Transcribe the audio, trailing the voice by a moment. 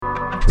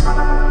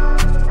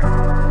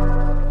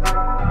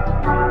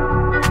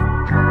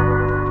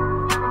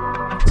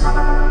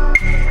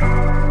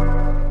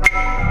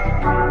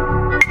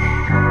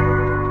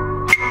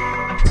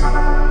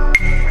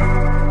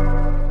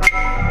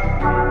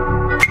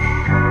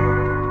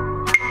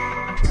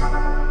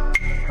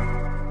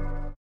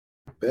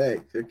back.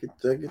 Check it.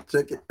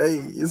 Hey,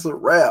 it's a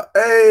wrap.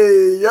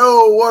 Hey,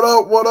 yo, what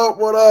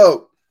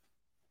up?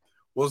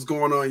 What's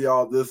going on,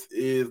 y'all? This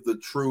is the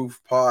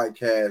Truth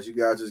Podcast. You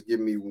guys just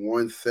give me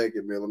 1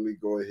 second, man. Let me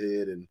go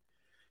ahead and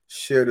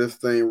share this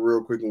thing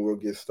real quick and we'll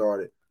get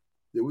started.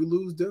 Did we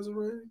lose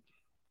Desiree?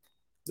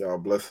 Y'all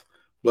bless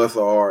her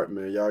heart,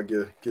 man. Y'all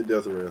get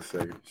Desiree a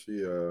second.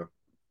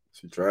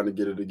 She trying to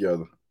get it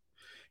together.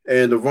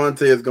 And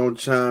Devontae is gonna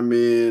chime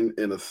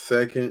in a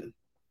second.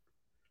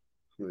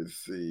 Let's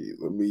see.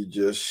 Let me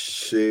just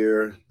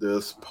share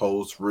this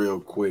post real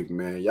quick,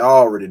 man. Y'all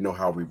already know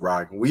how we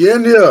rocking. We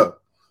in here.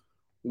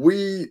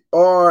 We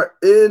are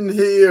in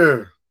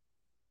here.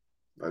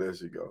 Oh, there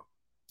she go.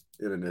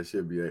 Internet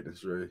should be acting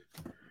straight.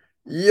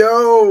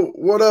 Yo,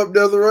 what up,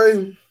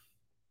 Desiree?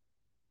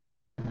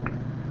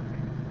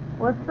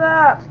 What's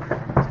up?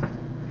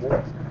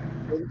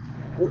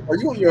 Are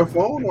you on your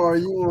phone or are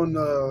you on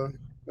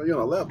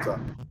a laptop?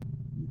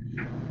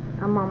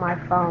 I'm on my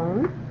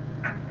phone.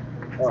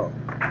 Oh,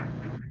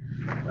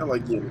 sound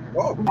like you're in the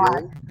car, Why?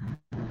 man.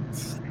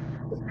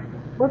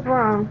 What's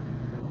wrong?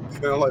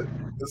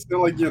 It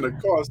sound like you're in the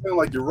car. It sound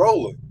like you're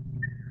rolling.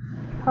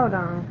 Hold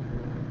on.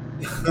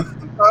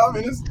 I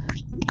mean, it's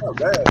not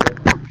bad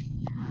though.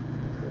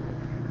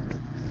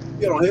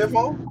 You got on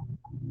headphones?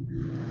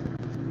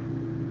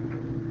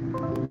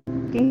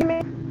 Can you hear me?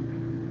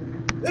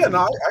 Yeah, no,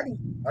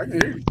 I can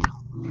hear you.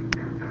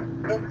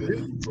 I can hear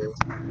you, bro.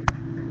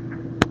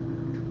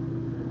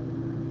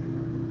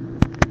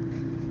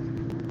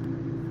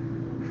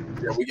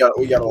 Yeah, we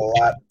got a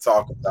lot to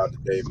talk about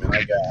today, man. I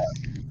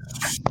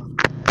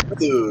got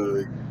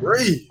good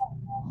grief,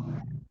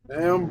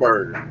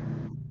 hamburger.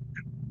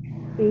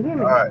 Can you hear All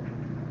me? right,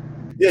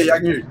 yeah, I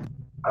can hear you.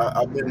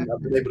 I've been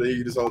able to hear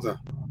you this whole time.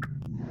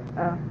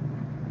 Oh.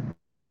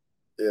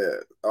 Yeah,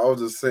 I was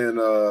just saying,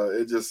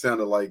 it just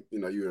sounded like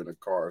you're in a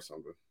car or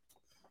something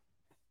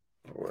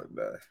or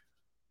whatnot.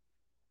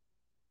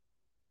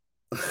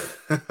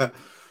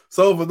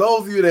 So for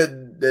those of you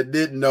that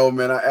didn't know,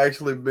 man,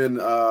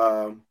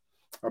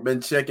 I've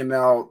been checking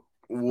out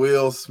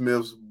Will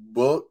Smith's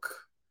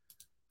book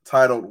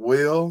titled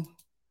Will.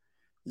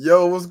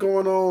 Yo, what's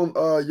going on?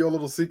 Your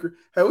little secret.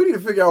 Hey, we need to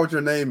figure out what your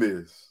name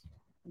is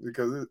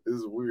because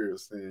it's weird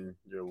saying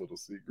your little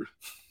secret.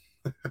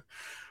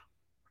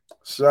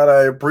 Shout out,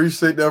 I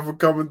appreciate that for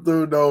coming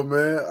through, though,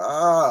 man.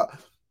 I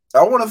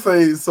want to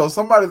say so.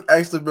 Somebody's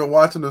actually been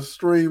watching the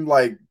stream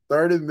like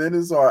 30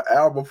 minutes or an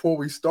hour before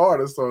we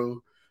started.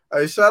 So,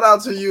 hey, shout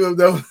out to you if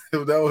that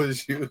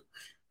was you.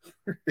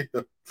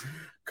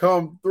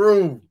 Come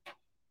through.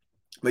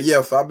 But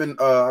yeah, so I've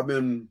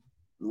been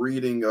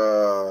reading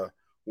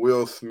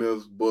Will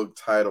Smith's book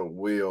titled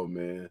Will,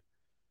 man.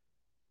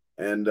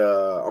 And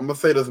I'm gonna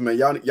say this, man.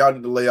 Y'all need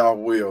to lay off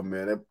Will,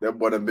 man. That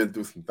boy done been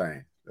through some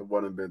things.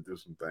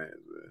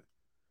 Man.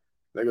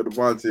 They got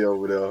Devontae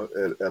over there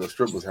at a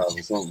stripper's house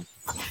or something.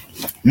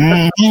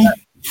 Mm-hmm.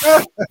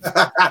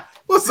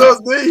 What's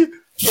up, D?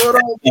 What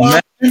up,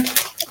 man?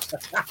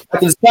 After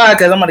this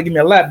podcast, I'm gonna give me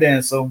a lap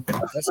dance. So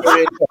that's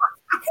what it is.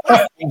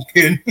 I'm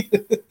kidding.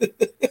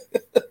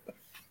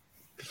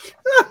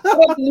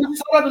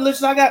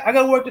 Listen, I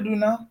got work to do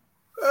now.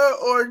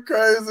 Or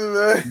crazy,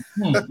 man.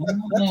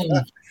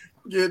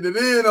 Mm-hmm. Getting it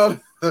in on.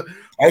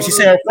 Hey, she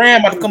said her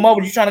friend about to come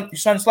over. You trying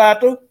to slide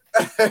through?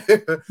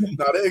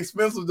 No, they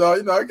expensive, dog.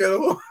 You know I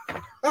can't.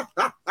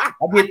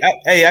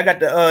 I got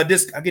the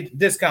I get the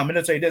discount,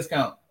 military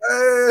discount.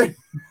 Hey,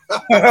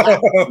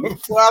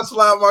 I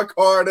slide my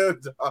card in,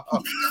 dog.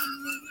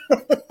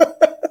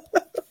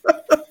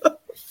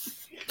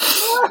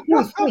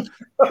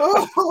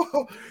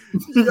 Oh,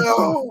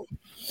 yo,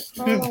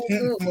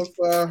 oh, my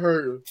side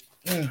hurt.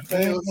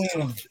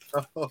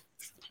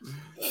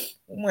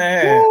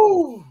 Man,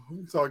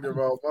 I'm talking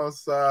about my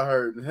side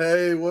hurting.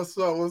 Hey, what's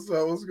up? What's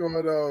going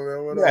on,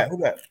 man? What up? Who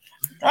that?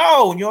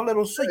 Oh, your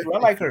little secret. I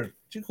like her.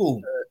 She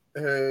cool.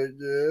 Hey,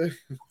 yeah.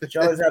 She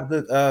always have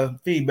good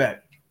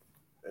feedback.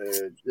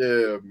 Hey,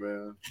 yeah,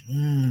 man.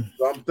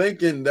 So I'm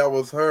thinking that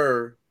was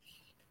her.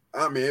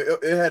 I mean,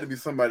 it had to be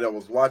somebody that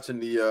was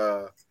watching they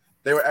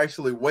were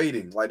actually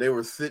waiting. Like they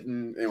were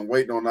sitting and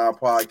waiting on our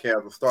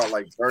podcast to start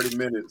like 30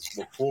 minutes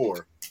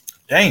before.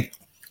 Dang.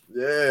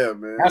 Yeah,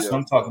 man. That's what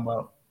I'm talking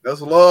about. That's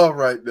love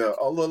right there.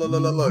 Oh, look.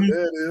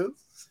 There it is.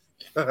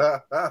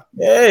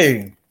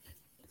 Hey.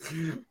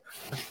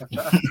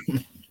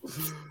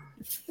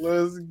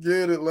 Let's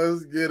get it.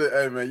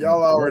 Hey, man,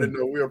 y'all already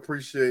know we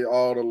appreciate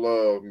all the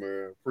love,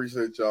 man.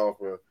 Appreciate y'all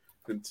for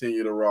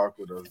continue to rock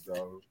with us,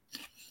 dog.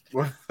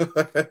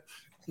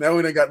 Now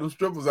we done got them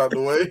strippers out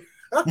the way.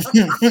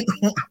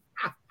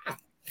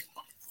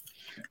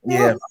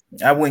 Yeah,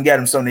 I wouldn't get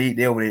them something to eat.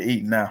 They over there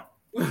eating now.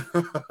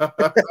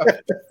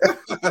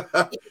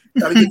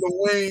 Gotta get the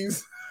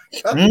wings.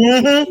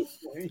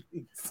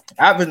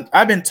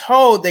 I've been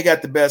told they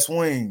got the best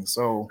wings.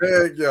 So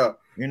yeah.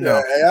 You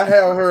know, I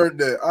have heard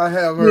that.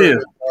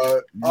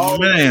 That. All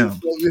man,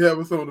 we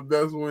having some of the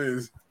best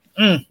wings.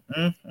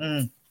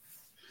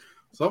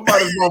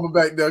 Somebody's mama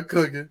back there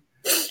cooking.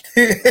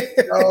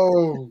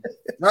 Oh,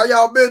 how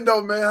y'all been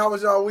though, man? How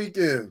was y'all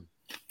weekend?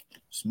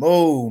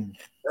 Smooth.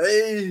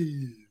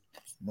 Hey,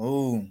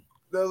 Smooth.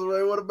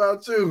 Desiree, what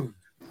about you?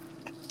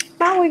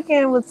 My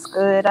weekend was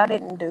good. I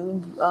didn't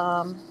do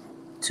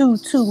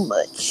too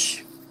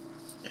much.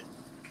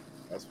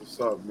 That's what's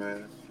up,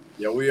 man.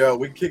 Yeah, we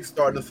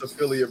kickstarting this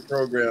affiliate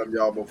program,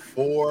 y'all.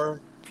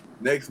 Before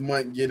next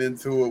month get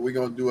into it, we're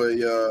gonna do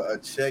a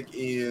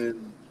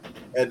check-in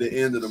at the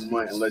end of the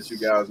month and let you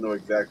guys know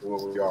exactly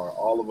where we are.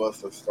 All of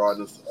us are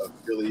starting this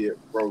affiliate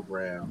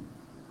program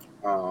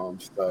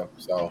stuff.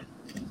 So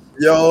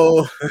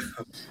yo,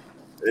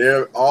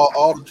 yeah,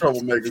 all the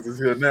troublemakers is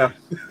here now.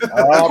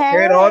 All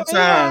paid all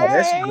time.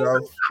 There she Hey.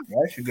 go.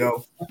 There she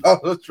go. All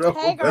the Hey,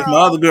 troublemakers. That's girl.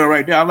 my other girl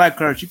right there. I like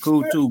her. She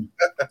cool too.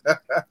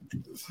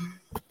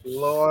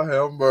 Lord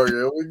hamburger.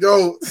 Here we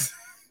go.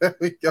 There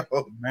we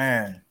go.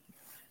 Man.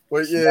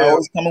 But She yeah,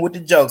 always coming with the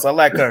jokes. I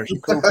like her. She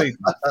cool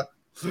people.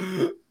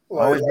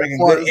 Always bringing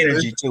good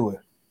energy to it.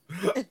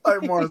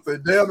 Like Martin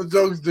said, damn the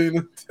jokes,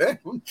 Gina. Damn.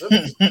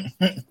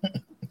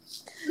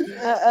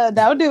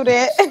 Don't do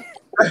that.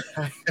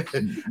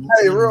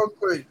 Hey, real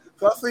quick.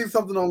 So I seen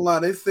something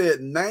online. They said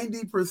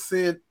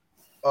 90%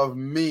 of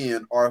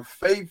men are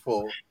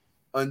faithful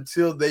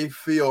until they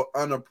feel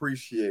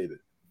unappreciated.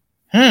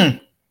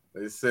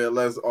 They said,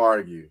 let's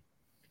argue.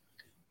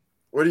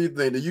 What do you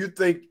think? Do you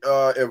think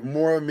if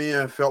more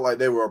men felt like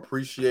they were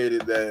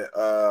appreciated,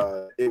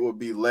 that it would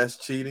be less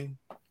cheating?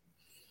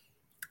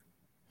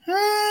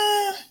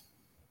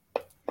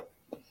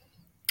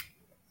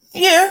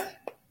 Yeah,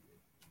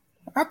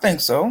 I think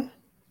so.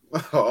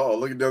 Oh,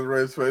 look at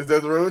Desiree's face.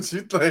 Desiree, what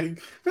you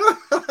think?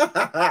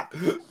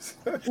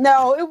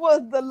 No, it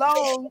was the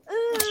long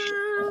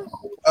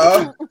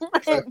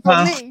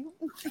for me.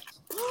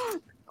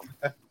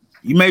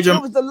 You made your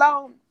It was a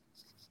long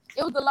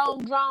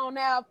drawn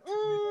out.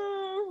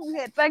 We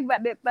had to think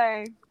about that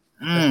thing.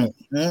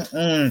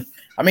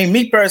 I mean,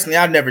 me personally,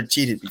 I've never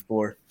cheated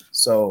before.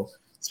 So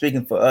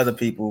speaking for other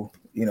people,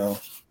 you know.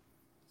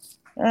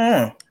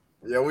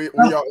 Yeah,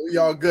 we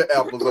all good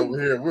apples over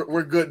here.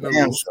 We're good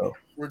noodles. So.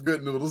 We're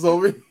good noodles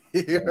over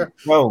here.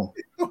 Bro,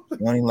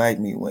 you only like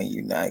me when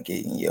you're not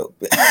getting your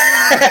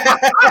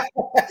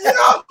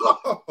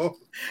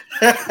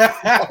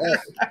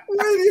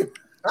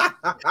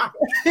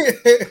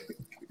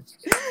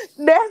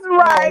That's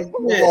right.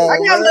 I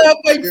got a little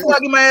play before I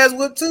get my ass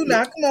whipped too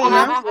now. Come on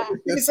now.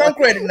 Give me some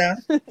credit now.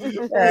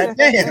 God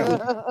damn.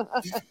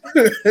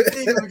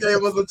 He even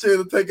gave us a chance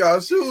to take our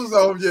shoes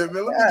off yet,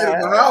 man. Let me get in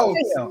the house.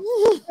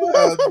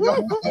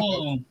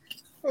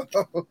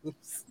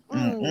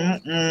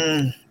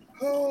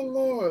 Oh,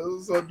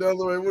 Lord. So,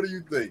 Desiree, what do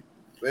you think?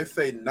 They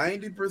say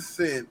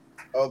 90%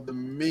 of the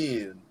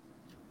men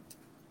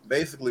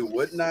basically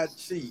would not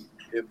cheat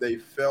if they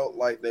felt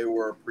like they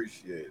were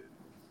appreciated.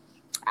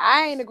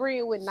 I ain't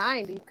agreeing with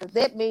 90 because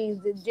that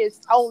means that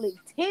just only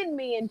 10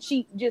 men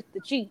cheat just to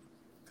cheat.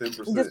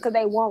 10%. Just because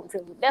they want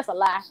to. That's a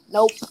lie.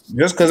 Nope.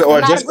 Just because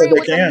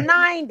they can.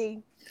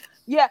 90.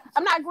 Yeah,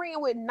 I'm not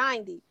agreeing with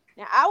 90.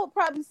 Now, I would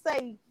probably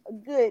say a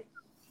good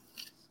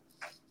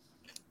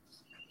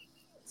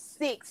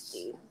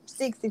 60,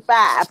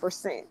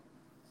 65%.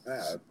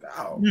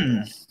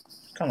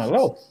 Kind of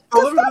low.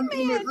 So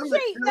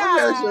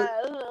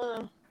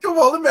come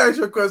on, let me ask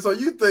you a question. So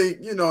you think,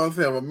 you know what I'm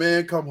saying, if a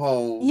man come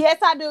home. Yes,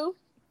 I do.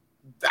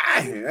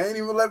 Dang, ain't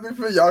even let me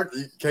feel. Y'all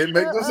you can't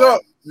make this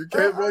up. You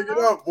can't make it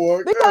up,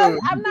 boy. Because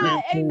I'm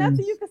not, ain't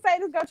nothing you can say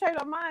that's gonna change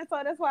my mind. So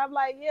that's why I'm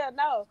like, yeah,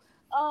 no.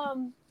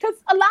 Because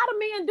a lot of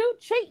men do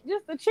cheat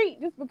just to cheat,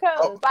 just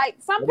because. Like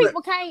some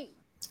people can't.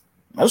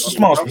 That's a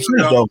small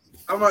percentage though.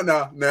 I'm right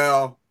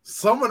now.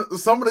 Some of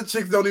the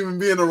chicks don't even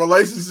be in a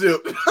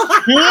relationship.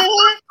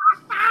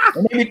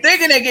 And they be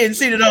thinking they're getting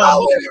cheated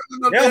on.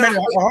 They don't make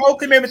a whole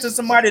commitment to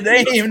somebody they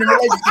ain't even in a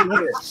relationship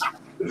with.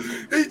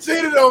 He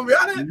cheated on me.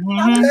 I didn't.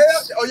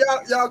 Oh,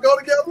 y'all go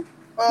together?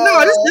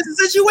 No, this is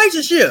a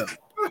situationship.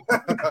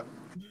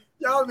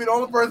 Y'all be the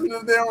only person in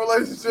the damn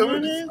relationship.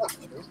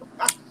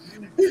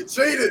 He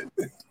cheated.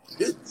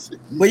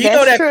 But you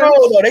know that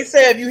code though. They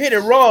say if you hit it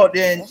raw,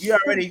 then you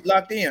already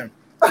locked in.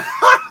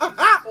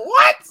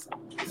 What?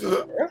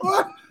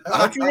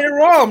 Once you hit it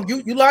raw,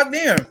 you locked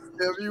in.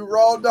 If you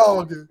raw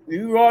dogging.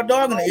 You raw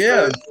dogging it,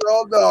 yeah.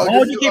 Raw dog. As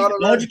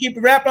long as you keep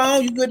the wrap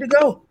on, you good to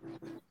go.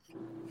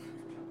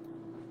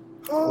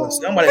 Oh, well,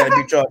 somebody gotta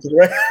be charged,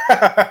 right?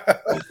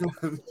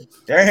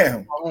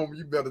 Damn. Home,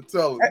 you better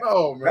tell him.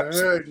 No, man.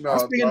 Heck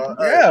no.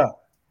 Yeah.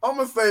 I'm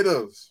gonna say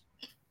this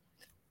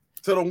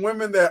to the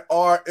women that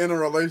are in a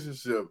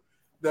relationship,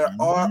 that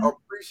are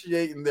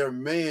appreciating their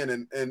man,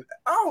 and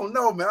I don't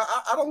know, man.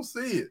 I don't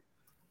see it.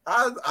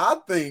 I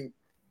think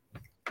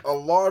a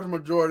large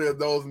majority of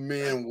those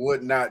men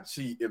would not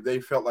cheat if they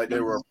felt like they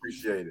were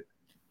appreciated.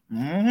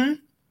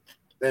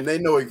 And they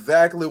know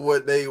exactly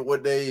what they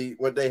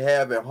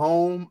have at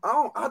home.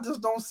 I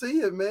just don't see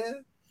it,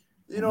 man.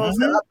 You know what I'm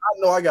saying? I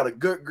know I got a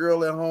good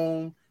girl at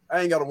home. I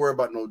ain't got to worry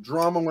about no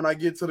drama when I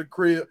get to the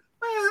crib.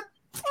 Man,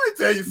 let me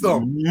tell you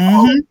something.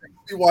 I'm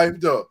be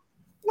wifed up.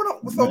 What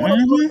I'm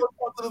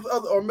talk to this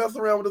other or mess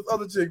around with this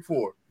other chick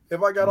for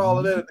if I got all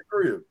of that at the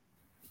crib?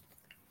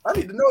 I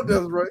need to know,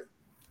 Desiree.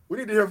 We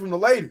need to hear from the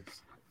ladies.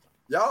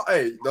 Y'all,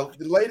 hey, the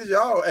ladies,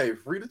 y'all, hey,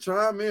 free to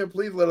chime in.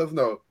 Please let us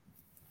know.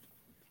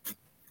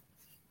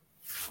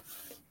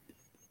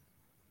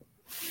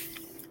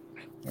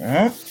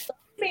 Men,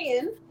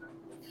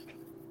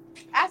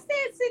 I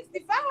said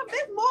 65.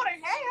 That's more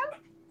than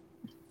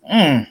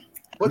half.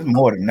 But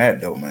more than that,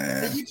 though,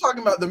 man. Are you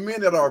talking about the men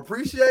that are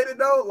appreciated,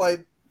 though?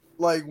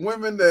 Like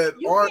women that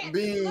aren't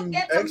being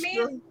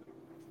extra?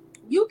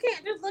 You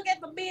can't just look at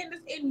the men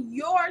that's in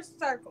your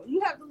circle. You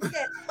have to look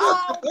at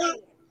all men.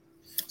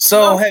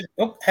 So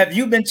have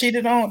you been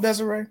cheated on,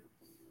 Desiree?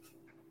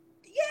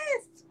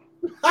 Yes.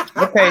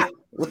 Okay.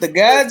 With the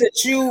guys that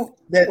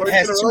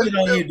has cheated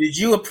on you, did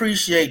you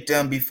appreciate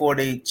them before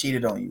they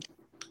cheated on you?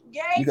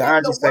 Yeah, you can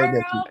honestly say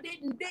that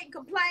didn't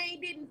complain,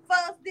 didn't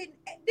fuss,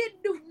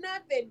 didn't do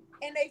nothing,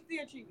 and they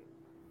still cheated.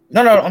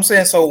 No, I'm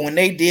saying, so when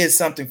they did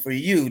something for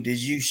you,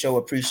 did you show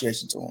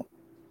appreciation to them?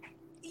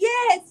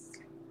 Yes.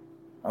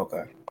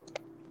 Okay.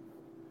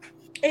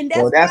 And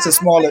that's a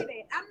smaller.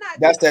 I'm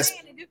not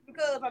saying it just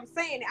because I'm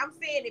saying it. I'm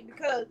saying it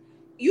because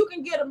you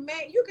can give a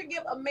man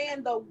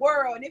the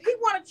world, and if he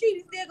want to cheat,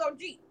 he's still gonna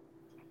cheat.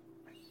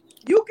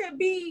 You can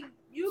be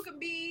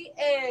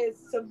as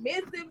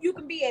submissive, you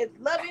can be as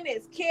loving,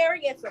 as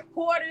caring, as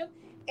supportive,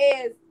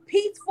 as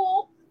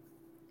peaceful,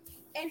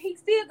 and he's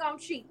still gonna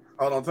cheat.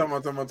 Hold on, tell me.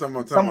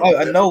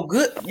 No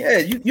good. Yeah,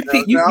 you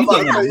pick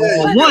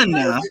one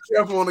now. Be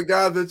careful on the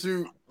guys that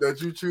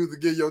you choose to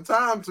give your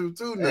time to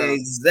too now.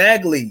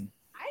 Exactly.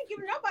 I ain't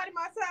giving nobody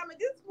my time at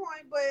this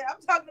point, but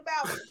I'm talking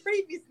about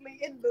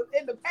previously in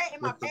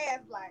my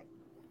past life.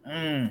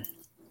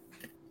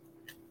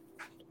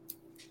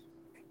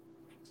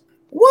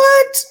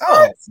 What?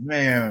 Oh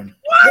man.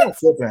 What?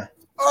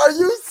 Are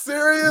you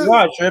serious? You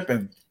are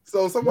tripping.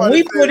 So somebody when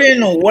we put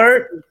in the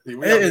work, it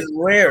is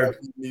rare.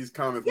 These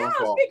comments. Y'all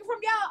speaking from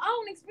y'all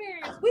own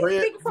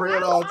experience.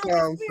 Fred all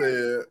time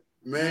said,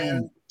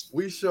 "Man,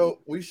 we show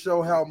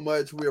how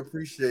much we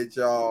appreciate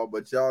y'all,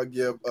 but y'all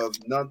give us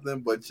nothing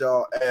but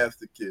y'all ass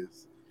to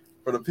kiss."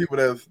 For the people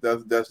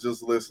that's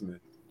just listening,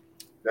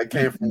 that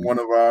came from one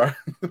of our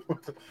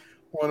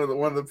one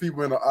of the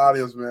people in the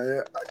audience,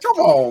 man. Come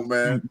on,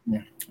 man.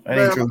 That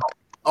ain't true.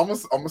 I'm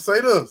gonna say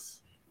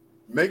this.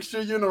 Make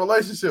sure you're in a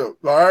relationship,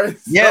 all right?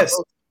 Yes.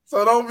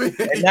 So don't be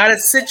not a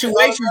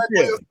situation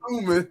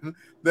assuming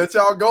that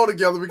y'all go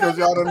together because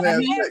y'all don't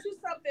have sex.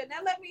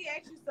 Let me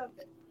ask you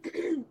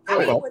something.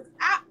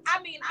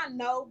 I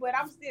know, but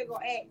I'm still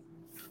gonna ask.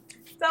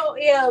 So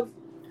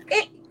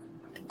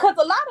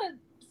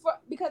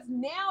because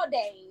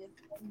nowadays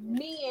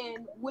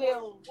men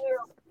will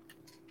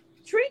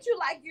treat you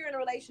like you're in a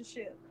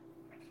relationship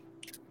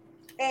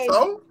and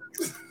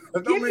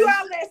give you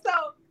all that. So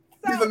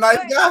he's a nice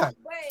guy.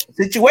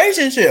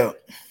 Situationship.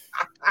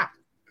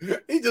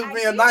 He's just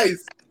being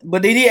nice.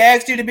 But did he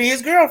ask you to be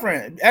his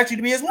girlfriend? Ask you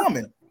to be his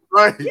woman?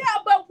 Right. Yeah,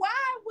 but why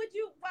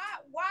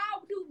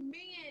do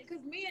men?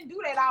 Because men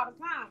do that all the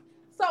time.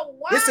 So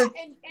why?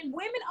 And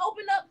women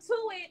open up to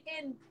it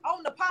and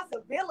on the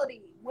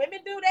possibility. Women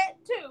do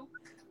that too.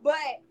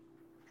 But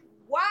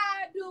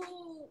why do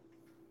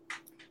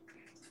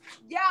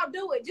y'all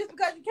do it? Just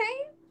because you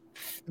can?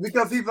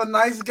 Because he's a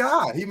nice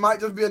guy. He might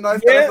just be a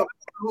nice guy. That's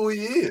who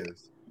he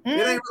is. It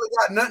ain't really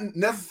got nothing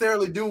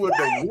necessarily to do with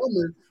the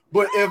woman.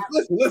 But if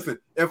listen,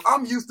 if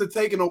I'm used to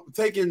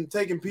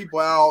taking people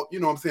out, you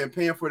know what I'm saying,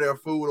 paying for their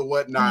food or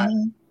whatnot,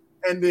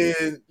 and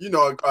then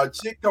a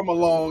chick come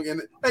along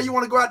and hey, you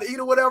want to go out to eat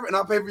or whatever, and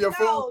I pay for your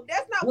food. No,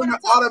 that's not what I'm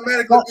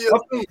automatically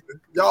assuming.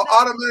 Y'all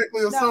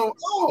automatically assume.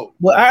 Oh,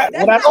 what I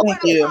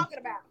think is, I'm talking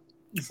about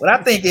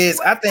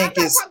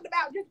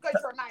just because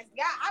you're a nice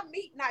guy. I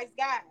meet nice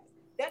guys.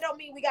 That don't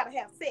mean we gotta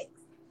have sex.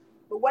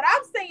 But what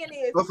I'm saying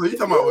is, so you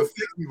talking about with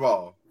sex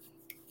involved?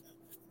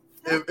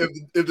 If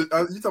you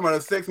talking about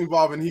a sex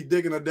involved and he's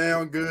digging her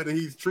down good and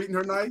he's treating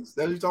her nice,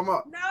 that's what you talking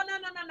about? No.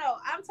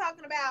 I'm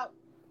talking about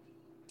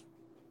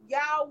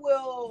y'all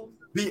will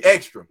be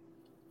extra,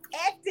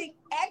 acting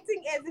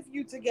as if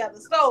you together.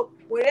 So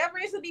whenever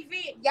it's an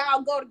event,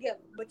 y'all go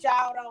together, but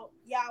y'all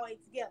ain't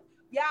together.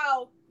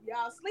 Y'all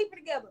sleeping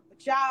together,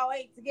 but y'all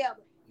ain't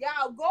together.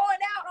 Y'all going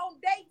out on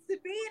dates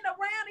and being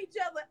around each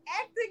other,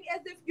 acting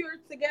as if you're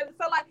together.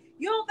 So like,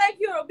 you don't think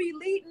you'll be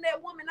leading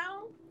that woman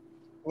on?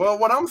 Well,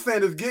 what I'm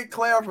saying is get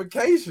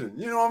clarification.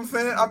 You know what I'm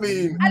saying? I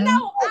mean, I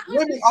know.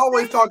 Women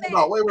always talk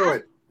about,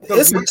 wait.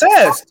 It's a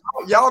test.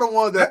 Y'all the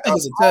ones that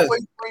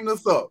always bring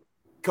this up.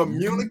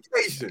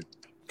 Communication.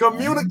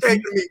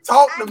 Communicate to me.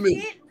 Talk to me. I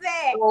get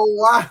that. Oh,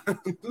 why?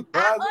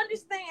 I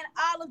understand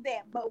all of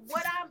that. But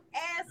what I'm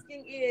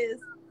asking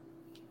is.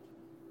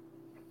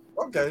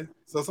 Okay.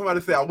 So somebody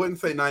say, I wouldn't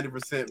say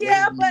 90%.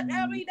 Yeah, but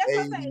I mean,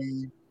 that's what I'm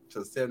saying.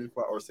 To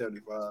 75 or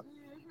 75.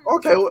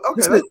 Okay, well,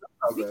 okay. That's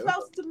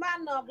close to my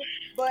number,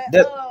 but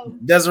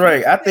that's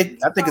right. I think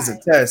it's a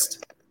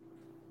test.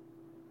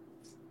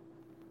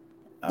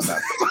 I'm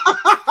not.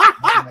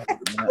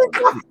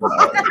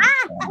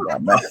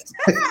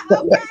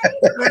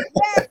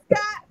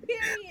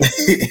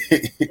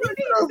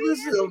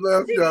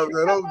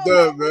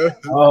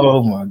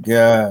 Oh my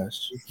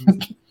gosh.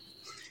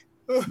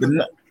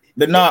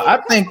 But no,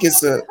 I think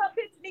it's her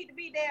picture need to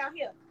be down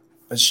here.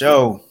 For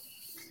sure.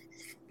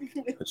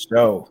 For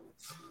sure.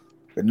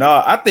 But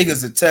no, I think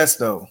it's a test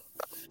though.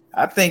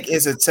 I think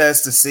it's a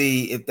test to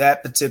see if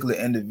that particular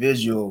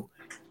individual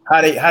how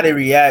they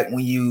react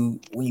when you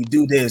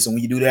do this and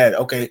when you do that.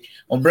 Okay, I'm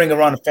gonna bring her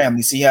around the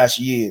family, see how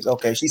she is.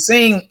 Okay, she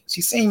seemed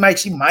like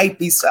she might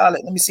be solid.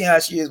 Let me see how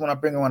she is when I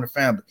bring her around the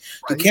family.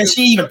 Can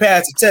she even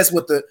pass the test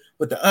with the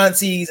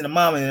aunties and the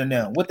mama and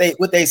them? What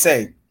they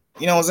say?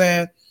 You know what I'm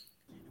saying?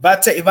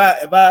 If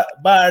I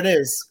buy her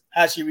this,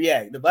 how she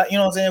react? You know what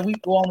I'm saying? We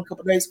go on a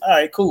couple of days. All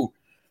right, cool.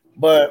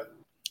 But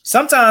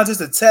sometimes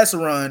it's a test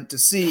run to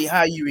see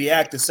how you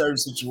react to certain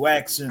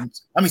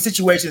situations.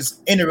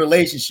 Situations in a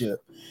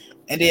relationship.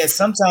 And then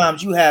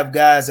sometimes you have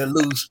guys that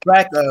lose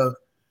track of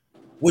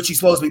what you're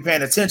supposed to be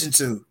paying attention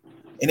to,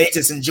 and they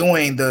just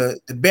enjoying the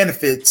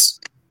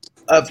benefits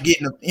of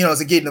getting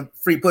a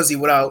free pussy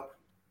without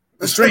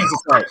the strings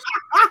attached.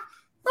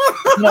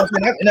 You know what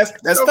I'm saying? And that's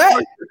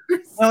fact. You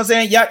know what I'm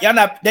saying?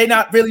 They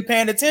not really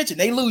paying attention.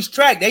 They lose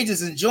track. They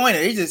just enjoying it.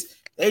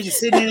 They just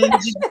sitting in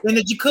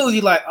the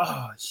jacuzzi like,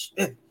 oh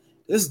shit,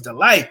 this is the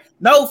life.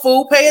 No,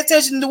 fool, pay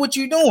attention to what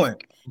you're doing.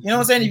 You know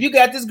what I'm saying? If you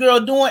got this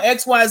girl doing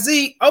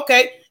XYZ,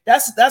 okay,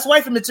 that's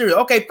wifey material.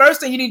 Okay, first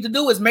thing you need to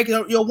do is make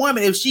her your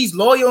woman. If she's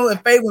loyal and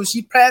faithful, and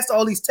she passed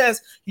all these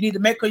tests, you need to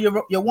make her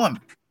your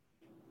woman.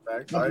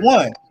 Number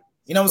one,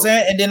 you know what I'm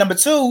saying? And then number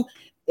two,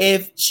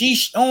 if she's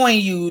showing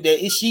you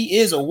that if she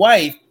is a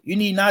wife, you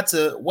need not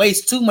to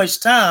waste too much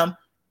time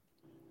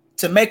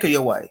to make her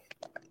your wife.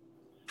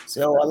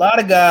 So a lot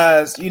of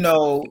guys,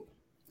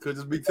 could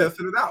just be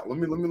testing it out. Let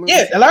me.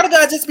 Yeah, a lot of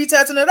guys just be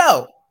testing it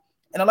out,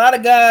 and a lot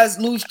of guys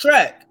lose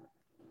track.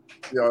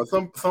 Yeah,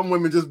 some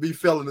women just be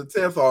failing the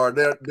test, or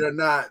they're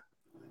not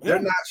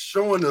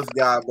showing this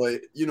guy,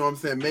 but you know what I'm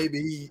saying,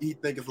 maybe he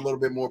think it's a little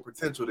bit more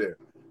potential there.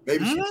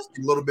 Maybe she needs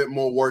a little bit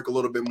more work, a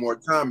little bit more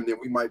time, and then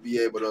we might be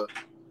able to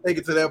take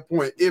it to that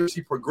point if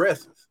she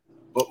progresses.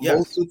 But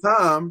most of the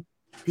time,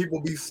 people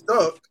be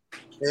stuck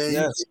and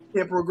you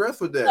can't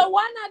progress with that. So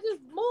why not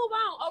just move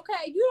on?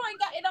 Okay, you ain't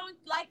got it. Don't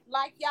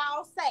like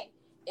y'all say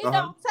it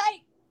don't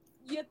take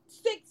you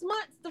 6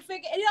 months to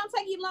figure. It don't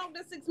take you longer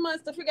than 6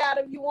 months to figure out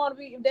if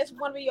that's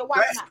want to be your wife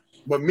or not.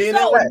 But me and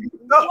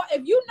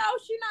if you know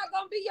she's not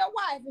gonna be your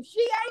wife, if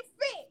she ain't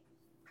fit,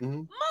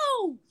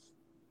 move.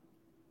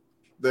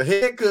 The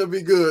head could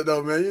be good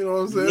though, man. You know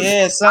what I'm saying?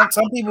 Yeah,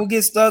 some people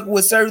get stuck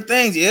with certain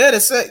things. Yeah,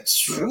 that's it.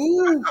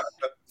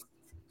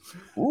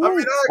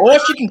 Or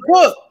she can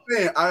cook.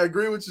 Man, I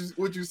agree with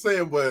what you're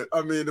saying, but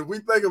if we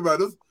think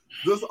about it,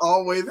 this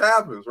always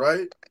happens,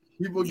 right?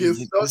 People get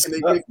stuck and they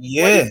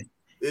get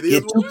it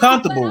is too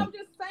comfortable. I'm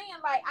just saying,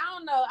 like, I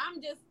don't know.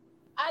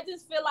 I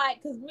just feel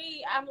like, cause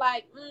me, I'm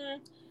like,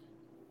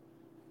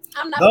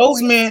 I'm not.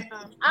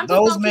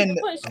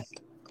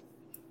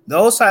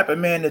 Those type of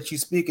men that you're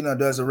speaking of,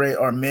 Desiree,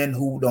 are men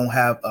who don't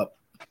have a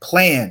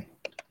plan.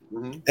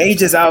 They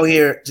just out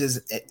here just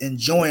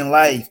enjoying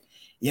life.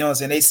 You know what I'm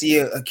saying? They see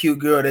a cute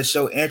girl that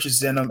show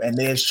interest in them, and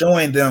they're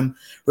showing them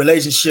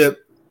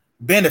relationship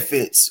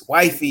benefits,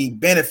 wifey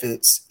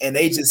benefits, and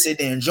they just sit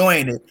there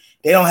enjoying it.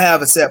 They don't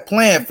have a set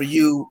plan for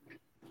you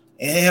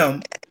and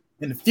him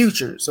in the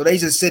future, so they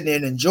just sitting there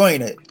and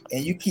enjoying it.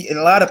 And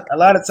a lot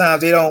of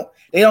times they don't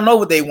know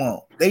what they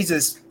want. They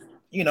just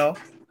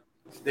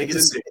they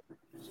just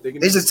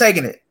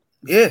taking it.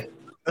 Yeah,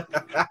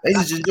 they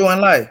just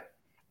enjoying life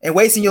and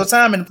wasting your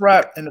time in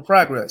the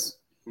progress.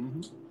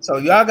 So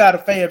y'all got to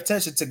pay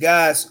attention to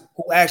guys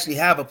who actually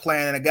have a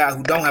plan and a guy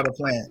who don't have a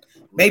plan.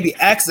 Maybe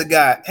ask the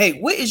guy, hey,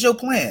 what is your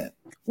plan?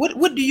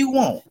 What do you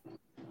want?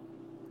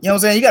 You know what I'm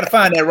saying? You got to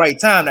find that right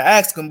time to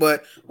ask them.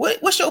 But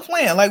what's your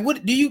plan? Like,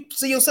 what do you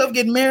see yourself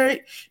getting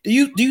married? Do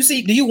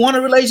you want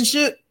a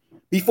relationship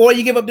before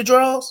you give up the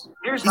draws?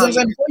 You know what I'm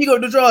saying? Before you go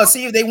to the draws,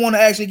 see if they want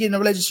to actually get in a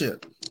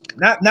relationship.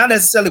 Not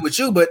necessarily with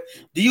you, but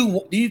do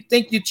you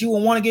think that you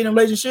will want to get in a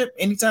relationship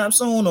anytime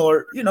soon,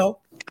 or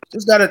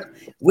just gotta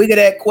wiggle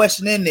that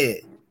question in there.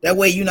 That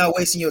way you're not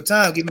wasting your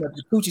time giving up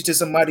the coochie to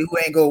somebody who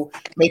ain't go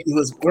make you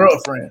his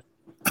girlfriend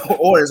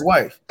or his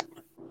wife.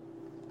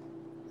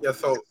 Yeah,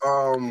 so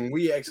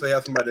we actually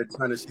have somebody that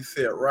kind of, she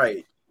said,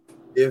 right,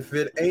 if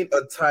it ain't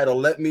a title,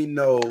 let me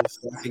know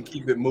so I can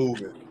keep it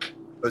moving.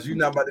 Because you're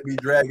not about to be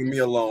dragging me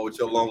along with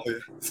your long hair.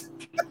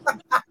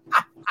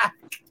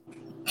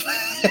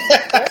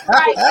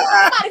 Right,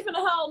 somebody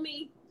finna hold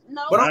me.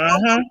 No. But I'm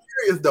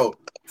curious though.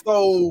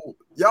 So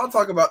y'all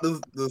talk about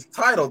this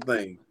title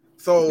thing.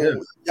 So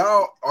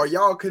are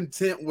y'all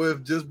content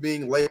with just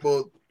being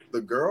labeled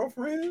the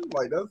girlfriend?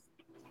 Like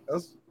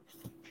that's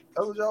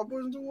what y'all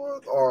pushing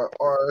towards, or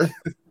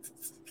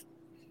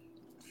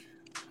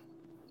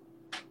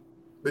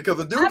because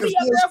the dude can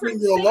still string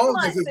you along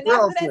as his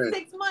girlfriend.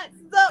 6 months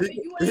is up, and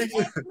you ain't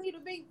asked me to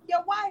be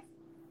your wife.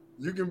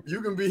 You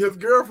can be his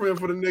girlfriend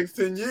for the next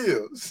 10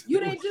 years.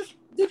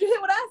 Did you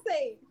hear what I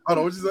said? Hold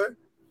on, what you say?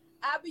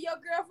 I'll be your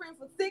girlfriend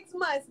for 6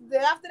 months.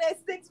 Then after that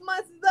 6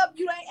 months is up,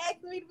 you ain't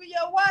asking me to be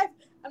your wife.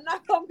 I'm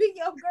not gonna be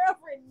your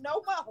girlfriend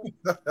no more.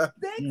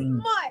 6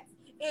 months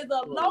is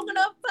a long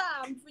enough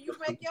time for you to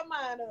make your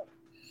mind up.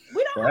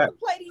 We don't have to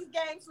play these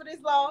games for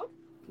this long.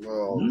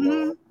 Oh,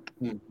 Lord.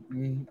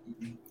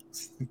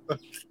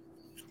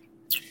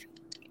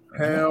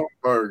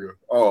 Hamburger.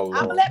 Oh, Lord.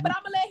 I'm gonna let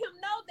him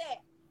know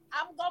that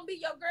I'm gonna be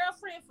your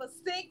girlfriend for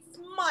 6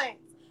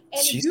 months.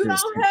 And if you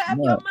don't have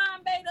your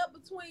mind made up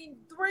between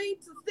 3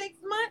 to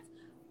 6 months,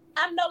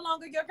 I'm no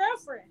longer your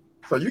girlfriend.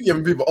 So you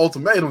giving people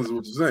ultimatums is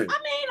what you're saying. I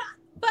mean,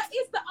 but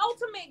it's the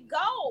ultimate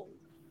goal.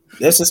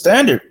 That's a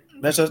standard.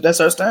 That's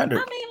our standard.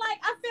 I mean, like,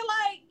 I feel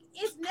like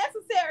it's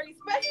necessary,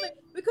 especially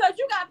because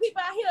you got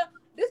people out here,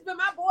 this been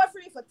my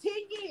boyfriend for 10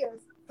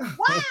 years.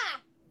 Why?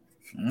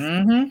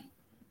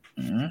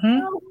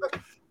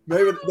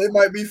 Maybe they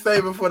might be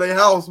saving for their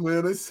house,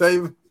 man. They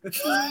saving.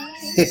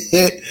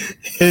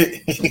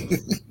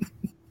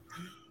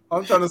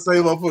 I'm trying to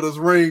save up for this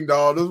ring,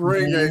 dog. This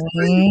ring ain't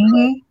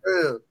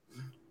yeah.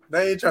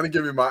 They ain't trying to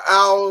give me my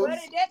hours. But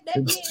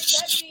that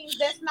means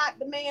that's not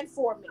the man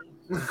for me.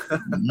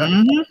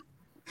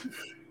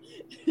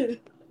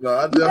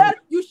 No,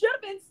 you should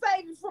have been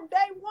saving from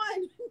day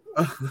one.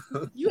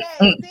 You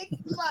had 6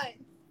 months.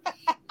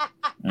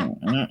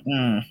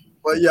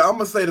 But yeah, I'm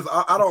gonna say this.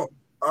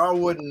 I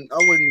wouldn't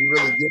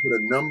really give it a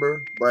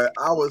number, but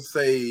I would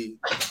say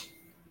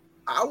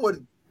I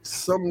would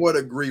somewhat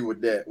agree with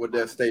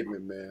that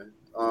statement, man.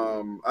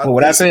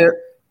 I said.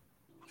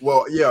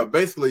 Well, yeah,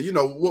 basically, you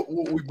know what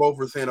we both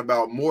were saying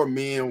about more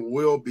men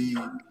would be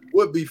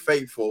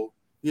faithful,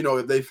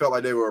 if they felt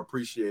like they were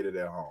appreciated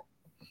at home.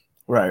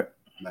 Right.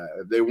 Now,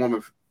 if their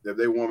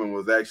woman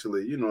was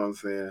actually, you know what I'm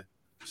saying,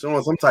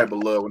 showing some type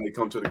of love when they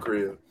come to the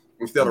crib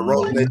instead of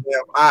rolling their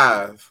damn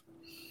eyes.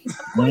 Of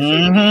course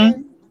you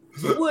men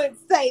would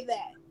say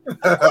that.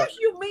 Of course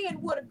you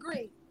men would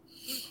agree.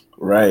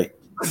 Right.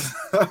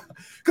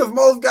 Because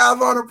most guys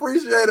aren't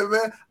appreciated,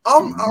 man.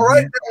 I'm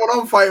right now what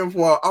I'm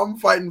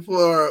fighting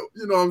for,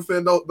 you know what I'm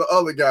saying, the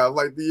other guys,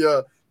 like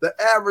the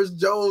average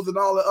Joes and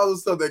all the other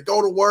stuff that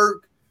go to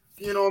work,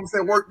 you know what I'm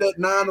saying, work that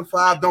 9 to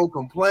 5, don't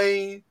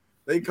complain.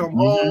 They come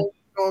home, you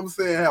know what I'm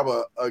saying, have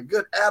a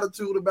good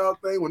attitude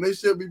about things when they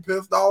should be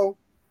pissed off.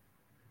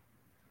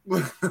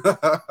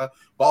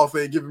 Boss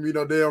ain't giving me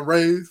no damn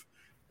raise.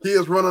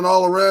 Kids running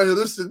all around here.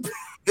 This shit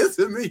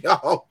pissing me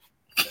off.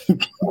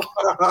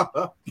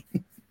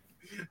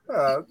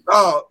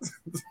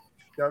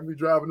 Got me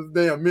driving this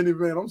damn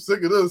minivan. I'm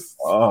sick of this.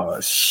 Oh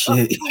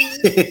shit.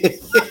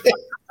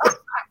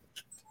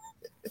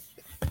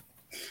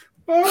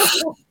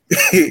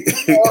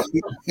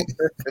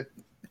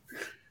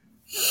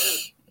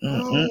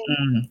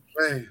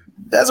 Man.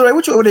 That's right.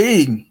 What you over there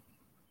eating?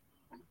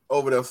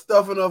 Over there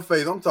stuffing her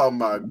face. I'm talking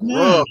about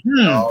grub.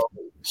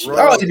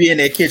 I ought to be in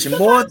that kitchen, boy.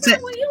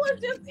 When you was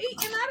just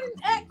eating, I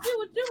didn't ask you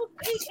what you was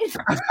eating.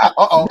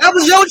 That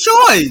was your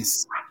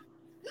choice.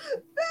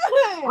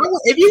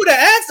 If you would have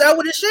asked, I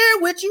would have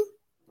shared with you.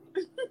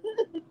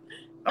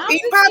 I'm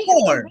eating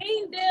popcorn.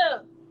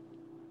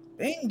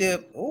 Bean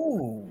dip.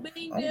 Ooh.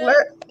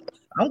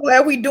 I'm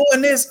glad we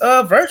doing this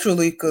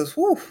virtually, because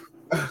whew.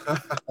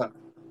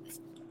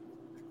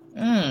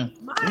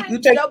 You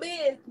take your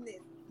business.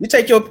 You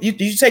take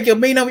your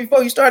bean up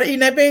before you started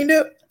eating that bean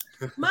dip?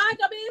 Mind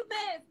your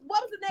business.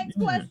 What was the next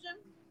question?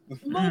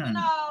 Moving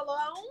all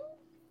along.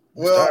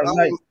 Well,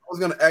 I was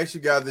gonna ask you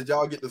guys, did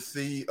y'all get to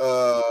see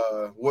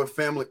what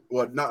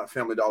not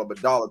Family Dollar,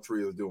 but Dollar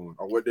Tree is doing,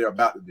 or what they're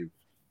about to do?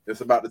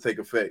 It's about to take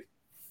effect.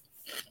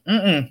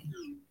 Them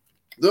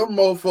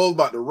mofos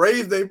about to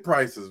raise their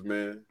prices,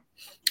 man.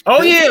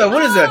 Oh yeah,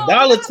 what is that?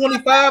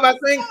 $1.25, I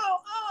think.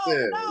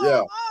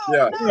 Yeah.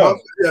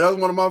 That's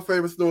one of my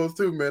favorite stores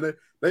too, man.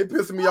 They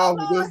pissing me off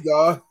with this,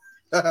 dog.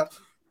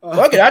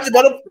 Okay, I just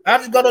go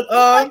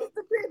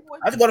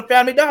to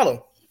Family Dollar.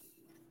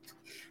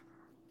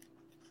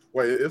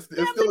 Wait, it's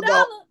still a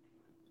dollar.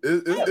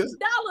 It's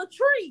Dollar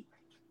Tree.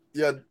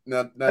 Yeah,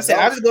 now I said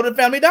I just go to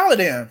Family Dollar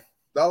then.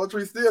 Dollar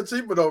Tree still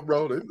cheaper though,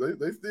 bro.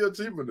 They still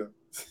cheaper now.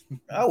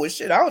 Oh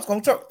shit! I was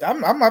gonna talk.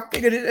 I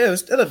figured it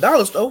was still a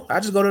dollar store. I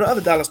just go to the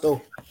other dollar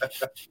store.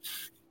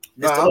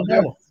 I'm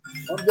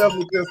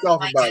definitely pissed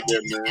off about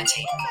that, man.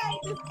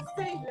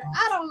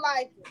 I don't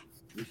like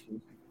it.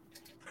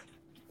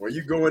 When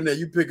you go in there,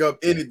 you pick up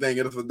anything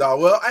and it's $1.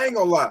 Well, I ain't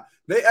gonna lie.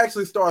 They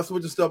actually start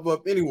switching stuff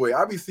up anyway.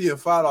 I be seeing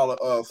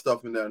 $5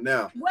 stuff in there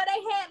now. Well,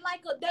 they had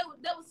that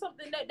was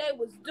something that they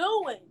was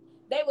doing.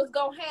 They was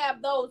gonna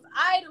have those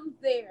items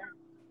there,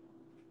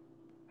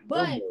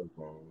 but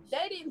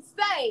they didn't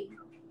say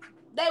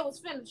they was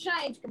finna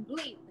change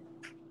completely.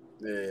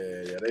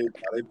 Yeah, they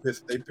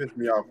pissed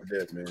me off with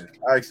that, man.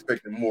 I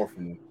expected more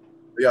from them.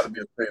 They got to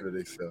be a fan of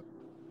themselves.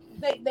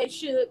 They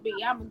should be.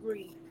 I'm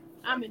agreeing.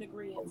 I'm in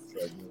agreement.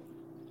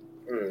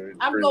 Okay.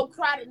 I'm gonna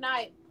cry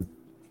tonight.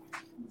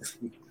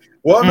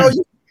 Well, no,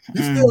 you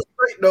still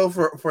straight though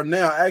for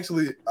now.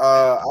 Actually,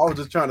 I was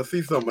just trying to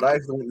see something, but I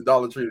actually went to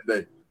Dollar Tree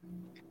today.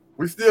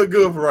 We still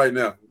good for right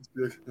now.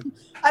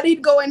 I need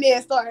to go in there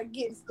and start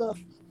getting stuff.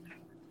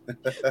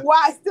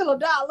 Why it's still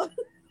 $1?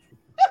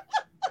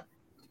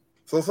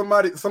 So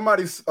somebody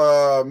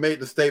made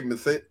the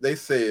statement. They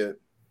said,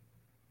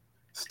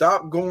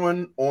 "Stop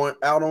going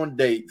out on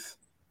dates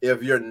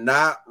if you're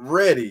not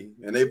ready,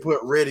 and they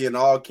put ready in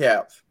all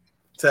caps,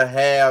 to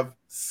have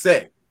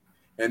sex,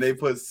 and they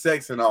put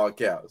sex in all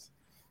caps.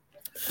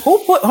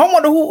 Who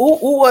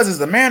was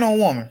this? A man or a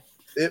woman?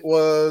 It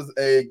was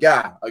a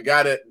guy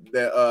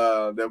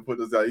that put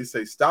this out. He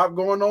say, "Stop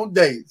going on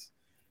dates.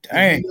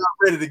 Dang. You're not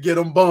ready to get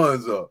them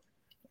buns up."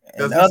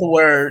 In other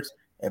words,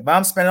 if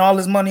I'm spending all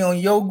this money on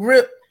your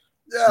grip,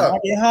 when I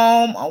get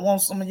home, I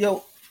want some of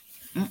your.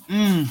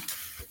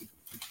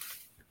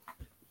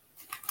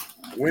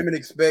 Women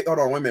expect. Hold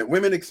on,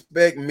 women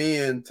expect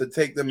men to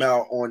take them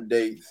out on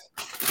dates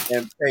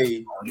and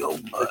pay.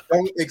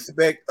 Don't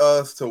expect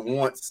us to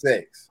want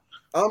sex.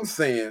 I'm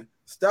saying,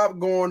 stop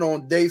going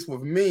on dates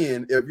with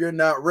men if you're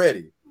not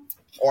ready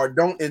or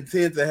don't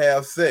intend to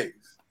have sex.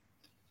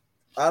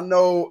 I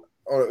know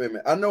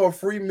a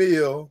free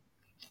meal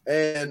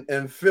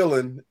and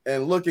feeling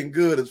and looking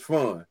good is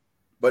fun,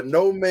 but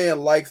no man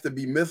likes to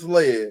be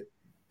misled,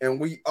 and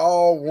we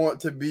all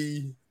want to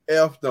be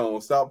effed on.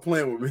 Stop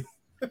playing with me.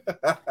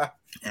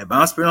 If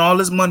I'm spending all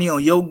this money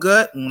on your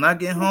gut, when I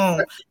get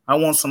home, I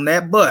want some of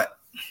that butt.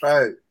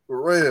 Right,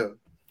 for real.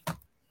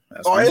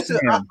 I would say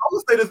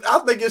this. I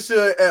think it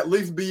should at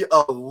least be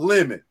a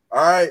limit.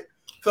 All right.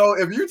 So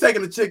if you're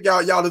taking a chick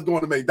out, y'all just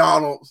going to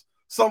McDonald's,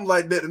 something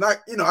like that, and I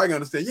can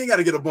understand you ain't got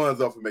to get a buns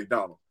up for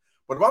McDonald's.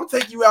 But if I'm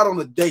taking you out on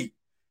a date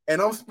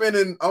and I'm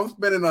spending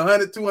 $100,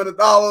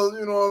 $200,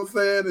 you know what I'm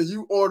saying, and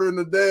you ordering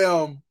the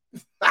damn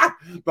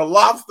the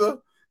lobster,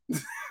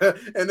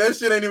 and that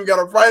shit ain't even got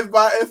a price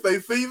by it, say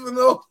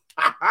seasonal.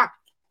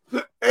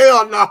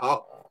 Hell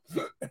no.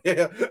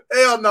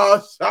 Hell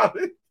no,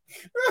 shawty.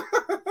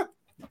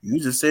 You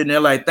just sitting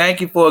there like,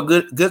 thank you for a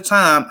good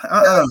time.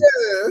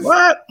 Yes.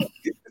 What?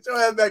 Get your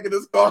ass back in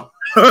this car.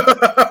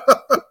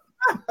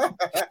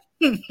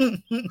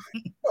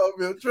 Oh,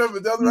 man,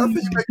 tripping. That's what I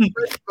see you making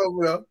face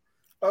over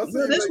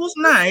there. This was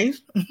nice.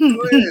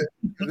 Because,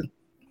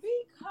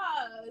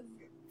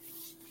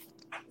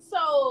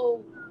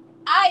 so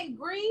I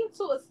agree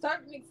to a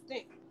certain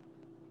extent.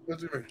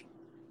 What you mean?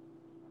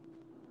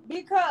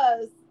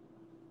 Because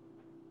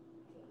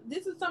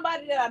this is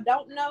somebody that I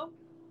don't know.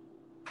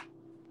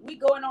 We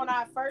going on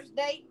our first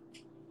date.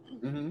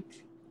 Mm-hmm.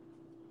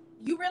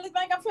 You really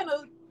think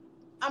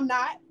I'm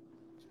not?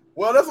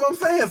 Well, that's what I'm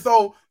saying.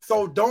 So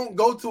don't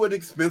go to an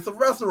expensive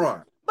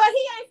restaurant. But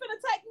he ain't finna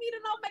take me to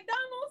no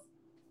McDonald's.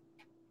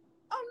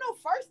 Oh, no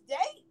first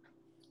date?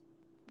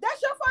 That's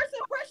your first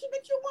impression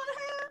that you want to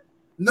have?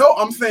 No,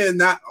 I'm saying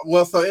not.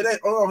 Well, so it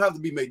don't have to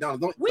be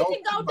McDonald's. We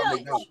can go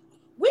Dutch.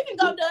 We can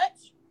go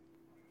Dutch.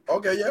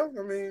 Okay, yeah.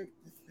 I mean,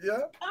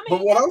 yeah.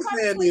 But what I'm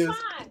saying is,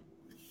 fine.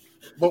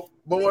 But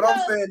what I'm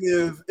saying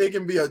is, it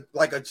can be a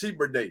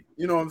cheaper date.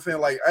 You know what I'm saying?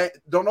 Like,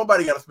 don't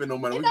nobody got to spend no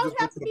money. We just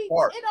go to the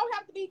park. It don't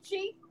have to be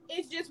cheap.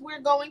 It's just we're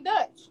going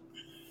Dutch.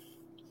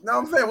 No,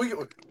 I'm saying we.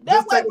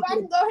 That way I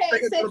can go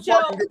ahead and set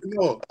your.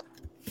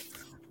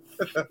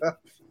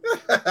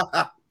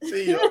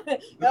 See ya. Oh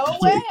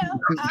well,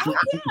 I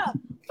don't care.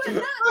 But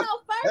not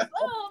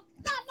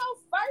no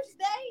first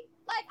date.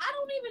 Like I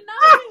don't even know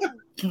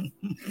him.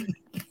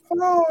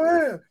 Oh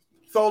man.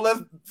 So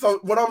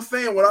what I'm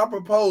saying, what I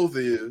propose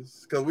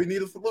is, because we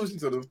need a solution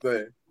to this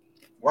thing.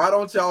 Why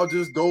don't y'all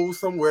just go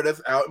somewhere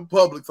that's out in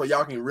public so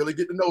y'all can really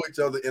get to know each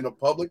other in a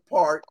public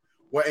park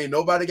where ain't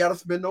nobody got to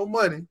spend no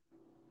money,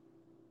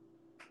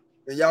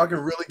 and y'all can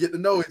really get to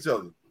know each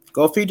other.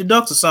 Go feed the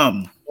ducks or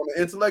something. On the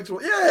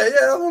intellectual, yeah,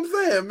 that's what I'm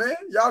saying, man.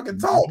 Y'all can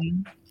talk.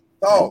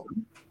 Talk.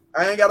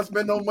 I ain't got to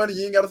spend no money.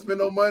 You ain't got to spend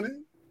no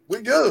money.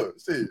 We good.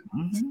 See.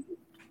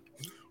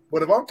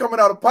 But if I'm coming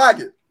out of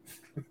pocket.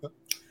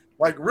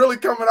 Like really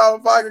coming out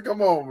of pocket,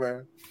 come on,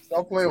 man.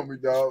 Stop playing with me,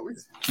 dog.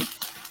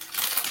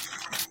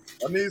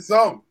 I need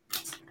something.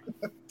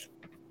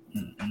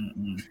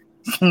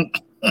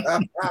 The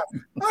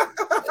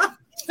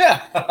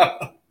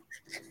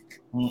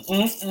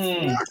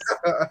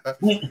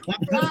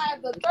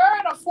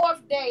third or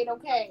fourth date,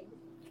 okay.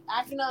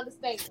 I can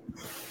understand.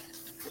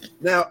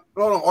 Now,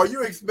 hold on. Are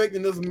you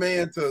expecting this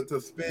man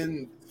to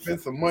spend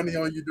some money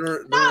on you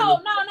during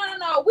No.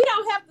 We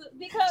don't have to,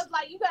 because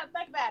like you gotta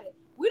think about it.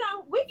 We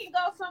can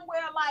go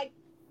somewhere like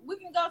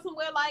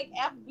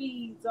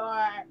Applebee's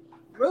or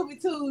Ruby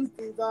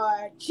Tuesdays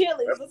or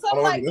Chili's or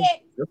something like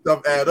that. That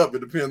stuff add up. It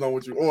depends on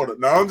what you order.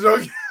 No, I'm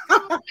joking.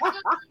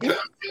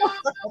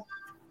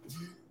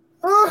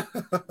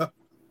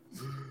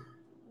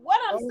 What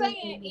I'm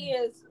saying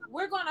is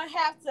we're gonna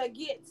have to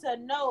get to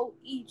know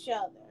each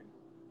other.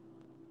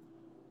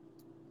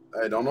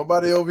 Hey, don't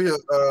nobody over here.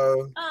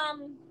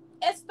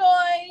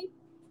 Estoy.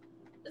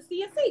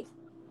 Sí.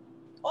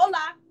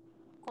 Hola.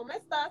 ¿Cómo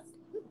estás?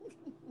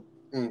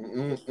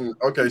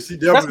 Okay, she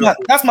definitely.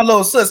 That's my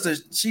little sister.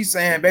 She's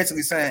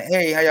basically saying,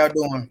 "Hey, how y'all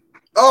doing?"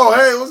 Oh,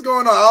 hey, what's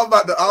going on? I was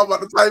about to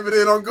type it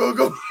in on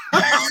Google.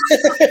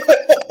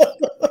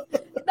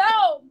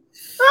 No,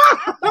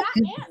 I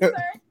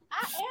answered.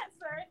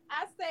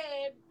 I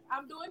said,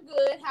 "I'm doing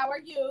good. How are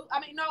you?" I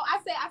mean, no, I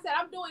said,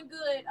 "I'm doing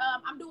good.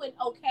 I'm doing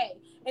okay."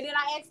 And then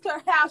I asked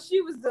her how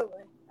she was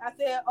doing. I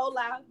said,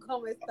 "Hola,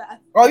 ¿cómo estás?"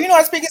 Oh, you know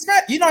I speak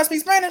Spanish. You know I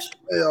speak Spanish?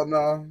 Hell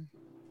no.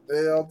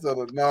 Hell to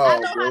the no. I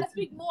know bro. how to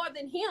speak more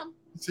than him.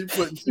 She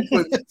put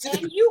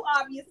And you,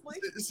 obviously.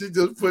 she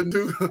just put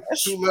two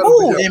letters Ooh,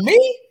 together. and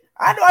me?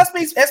 I know I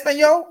speak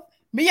Espanol.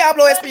 Me hablo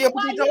But español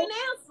why you poquito. didn't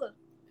answer?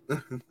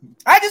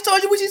 I just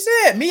told you what she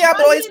said. Me Why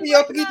hablo you didn't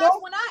español recognize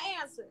poquito. when I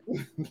answered?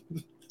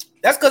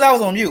 That's because I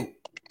was on mute.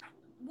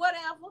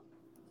 Whatever.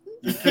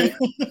 You can't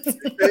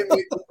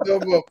make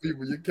yourself up,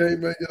 people. You can't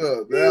make it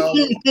up.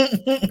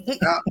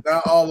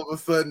 Now all of a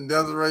sudden,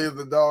 Desiree is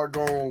the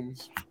doggone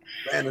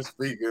Spanish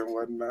speaker and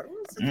whatnot.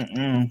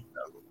 Mm-mm.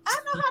 I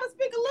know how to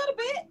speak a little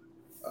bit.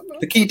 I know.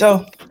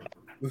 Poquito.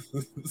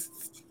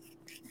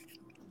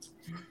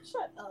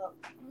 Shut up.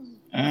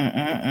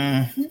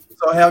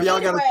 So have y'all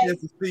got a Anyway.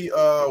 chance to see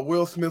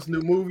Will Smith's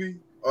new movie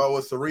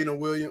with Serena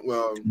Williams?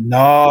 Well,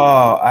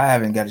 No, I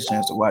haven't got a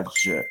chance to watch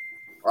it yet.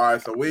 all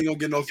right, so we ain't gonna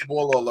get no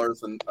spoiler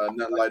alerts and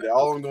nothing like that.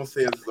 All I'm gonna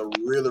say is it's a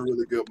really,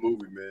 really good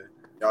movie, man.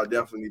 Y'all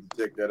definitely need to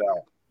check that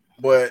out.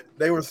 But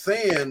they were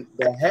saying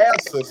the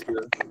half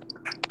sister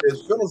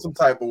is feeling some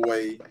type of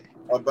way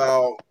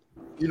about,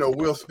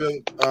 Will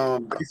Smith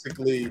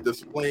basically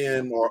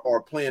displaying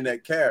or playing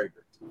that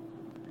character.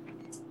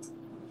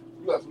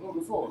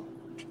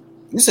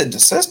 You said the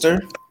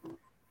sister?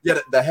 Yeah,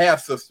 the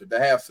half sister.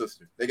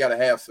 They got a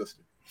half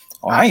sister.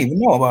 Oh, I didn't even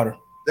know about her.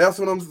 That's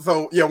what I'm.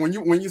 So yeah, when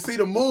you see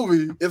the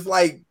movie, it's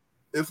like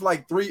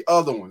three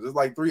other ones. It's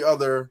like three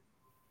other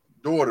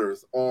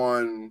daughters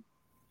on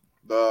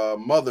the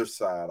mother's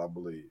side, I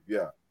believe.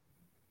 Yeah.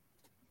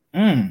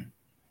 I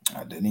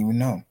didn't even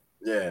know.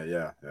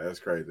 Yeah, that's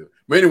crazy.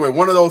 But anyway,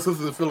 one of those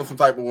sisters is feeling some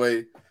type of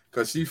way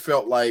because she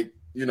felt like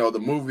the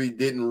movie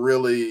didn't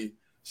really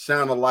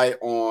shine a light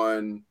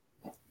on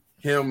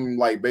him,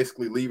 like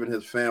basically leaving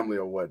his family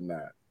or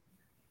whatnot.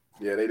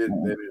 Yeah, they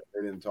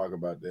didn't talk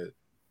about that.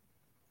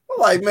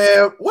 Like,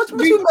 man, what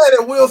you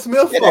mad at Will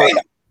Smith for?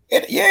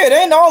 It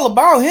ain't all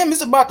about him.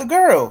 It's about the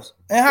girls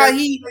and how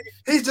he's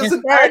just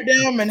inspired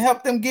them and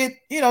helped them get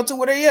to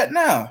where they at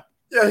now.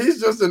 Yeah, he's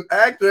just an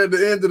actor at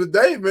the end of the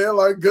day, man.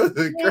 Like, good.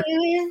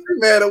 You're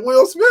mad at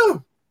Will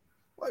Smith.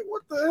 Like,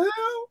 what the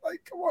hell? Like,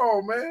 come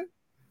on, man.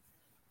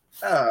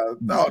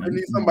 No, they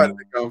need somebody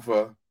to come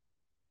for.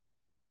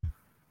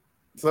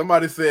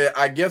 Somebody said,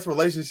 I guess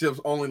relationships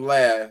only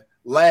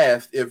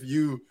last if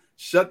you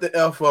shut the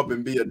F up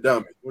and be a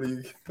dummy. What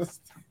do you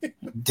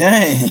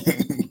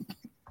Dang.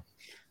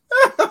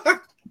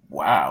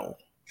 Wow.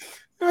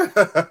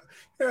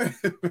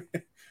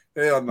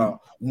 Hell no.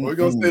 We're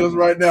gonna say this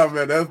right now,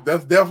 man.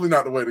 That's definitely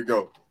not the way to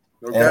go.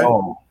 Okay?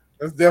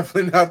 That's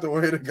definitely not the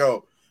way to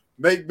go.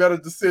 Make better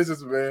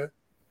decisions, man.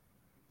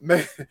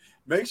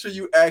 Make sure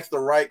you ask the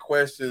right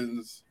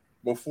questions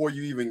before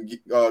you even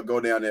go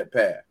down that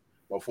path.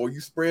 Before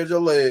you spread your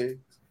legs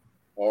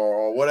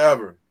or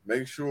whatever.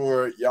 Make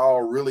sure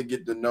y'all really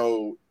get to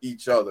know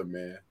each other,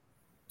 man.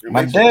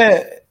 My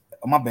bad.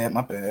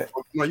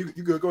 No, you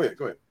good. Go ahead.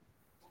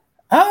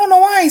 I don't know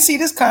why I ain't see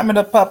this comment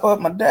up pop up.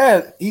 My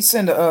dad, he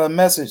sent a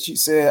message. He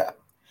said,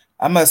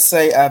 I must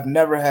say I've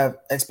never had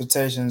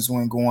expectations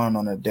when going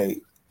on a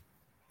date.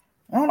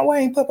 I don't know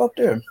why he ain't pop up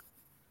there.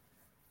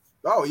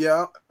 Oh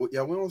yeah.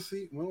 Yeah, we don't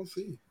see.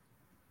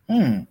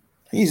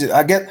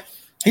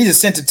 He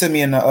just sent it to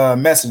me in a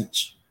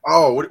message.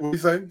 Oh, what you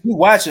say? He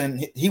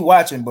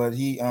watching, but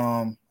he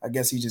I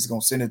guess he just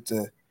gonna send it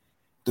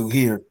through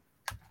here.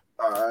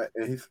 All right.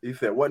 And he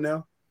said what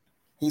now?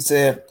 He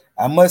said,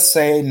 I must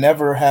say,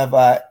 never have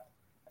I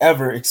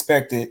ever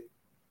expected.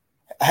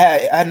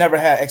 I never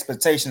had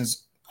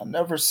expectations. I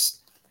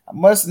must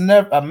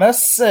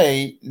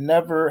say,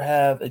 never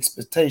have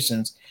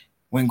expectations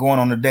when going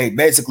on a date.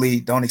 Basically,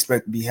 don't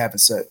expect to be having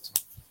sex.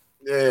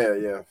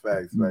 Yeah.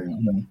 Facts.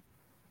 Mm-hmm.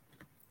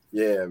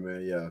 Yeah,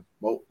 man. Yeah.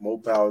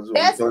 More power to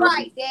That's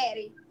right,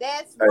 Daddy.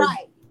 That's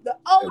right. The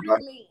older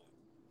men.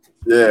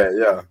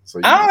 Yeah. So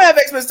I don't have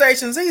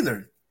expectations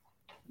either.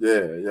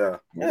 Yeah.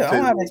 I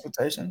don't have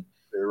expectations.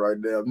 Right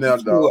now,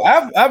 dog.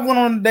 I've went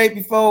on a date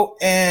before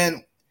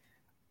and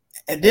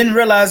didn't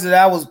realize that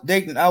I was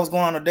dating. I was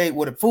going on a date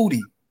with a foodie.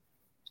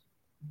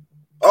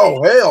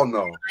 Oh hell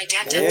no!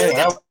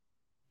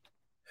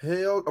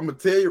 Hell, I'm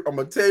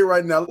gonna tell you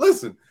right now.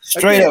 Listen,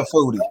 straight up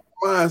foodie. I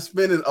don't mind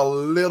spending a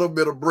little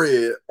bit of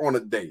bread on a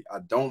date. I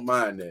don't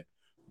mind that.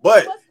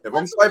 But if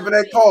I'm swiping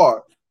that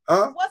card,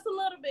 What's a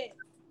little bit?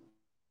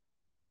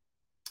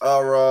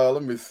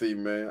 Let me see,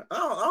 man. I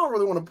don't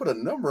really want to put a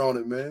number on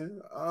it,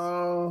 man.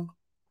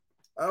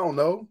 I don't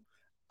know.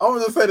 I'm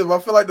gonna say this. If I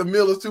feel like the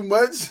meal is too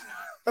much,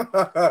 I'm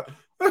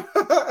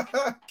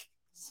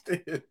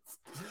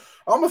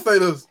gonna say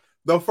this.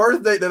 The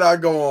first date that I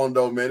go on,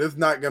 though, man, it's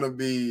not gonna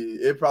be.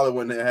 It probably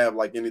wouldn't have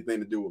like anything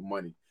to do with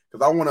money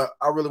because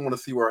I really want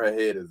to see where her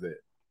head is at.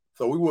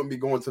 So we wouldn't be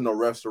going to no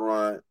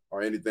restaurant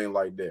or anything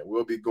like that.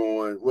 We'll be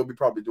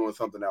probably doing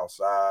something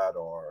outside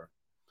or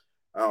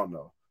I don't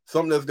know,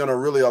 something that's gonna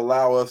really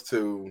allow us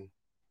to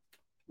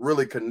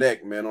really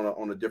connect, man,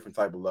 on a different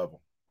type of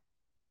level.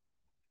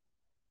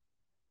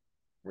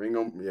 We ain't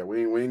going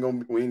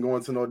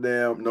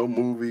to no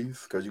movies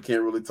because you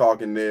can't really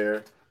talk in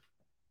there.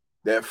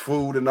 That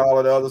food and all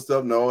of the other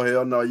stuff, no,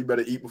 hell no. You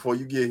better eat before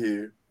you get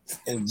here.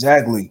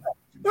 Exactly.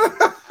 You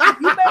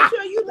make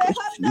sure you let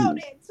her know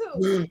that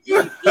too.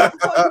 Eat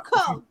before you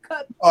come.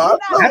 Oh,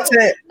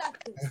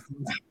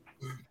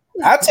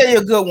 I'll tell you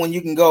a good one.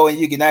 You can go and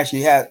you can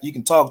actually you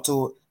can talk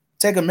to it.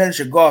 Take a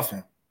miniature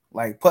golfing,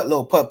 like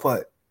little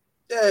putt.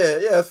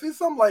 Yeah. See,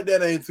 something like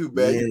that ain't too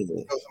bad. Yeah. You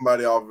can throw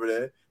somebody off of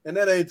that, and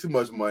that ain't too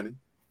much money.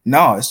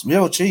 No, it's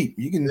real cheap.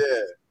 You can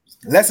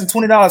less than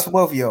 $20 for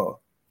both of y'all.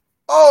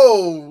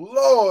 Oh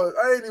Lord,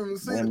 I ain't even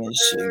seen Women it.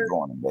 shit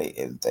going away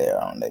is there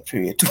on that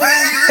period.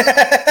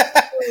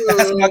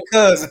 That's my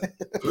cousin.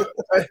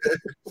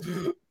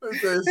 Most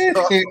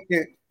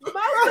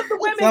of the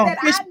women that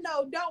I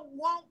know don't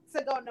want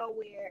to go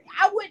nowhere.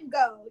 I wouldn't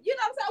go. You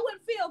know what I'm saying? I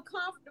wouldn't feel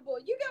comfortable.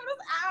 You get what I'm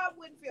saying? I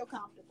wouldn't feel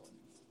comfortable.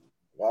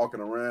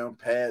 Walking around,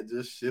 pad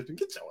just shifting.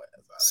 Get your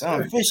ass out.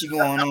 Something fishy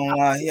going on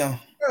out here.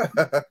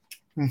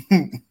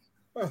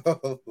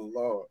 Oh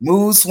Lord.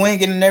 Mood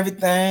swinging and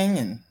everything.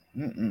 And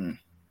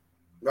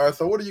all right,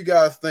 so what do you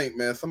guys think,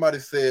 man? Somebody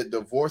said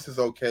divorce is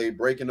okay,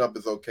 breaking up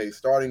is okay,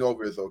 starting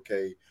over is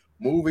okay,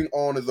 moving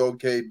on is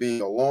okay,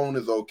 being alone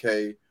is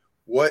okay.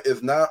 What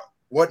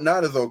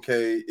not is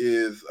okay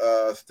is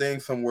staying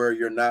somewhere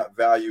you're not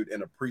valued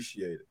and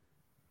appreciated.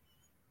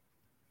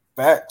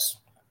 Facts.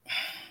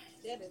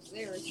 That is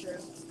very true.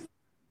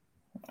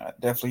 I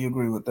definitely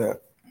agree with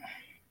that.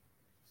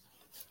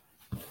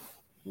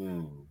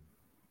 You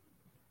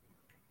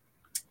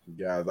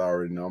guys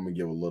already know I'm gonna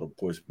give a little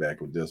pushback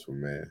with this one,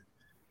 man.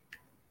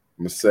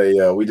 I'm gonna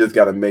say we just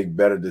got to make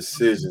better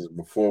decisions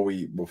before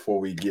we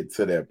get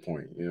to that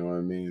point. You know what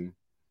I mean?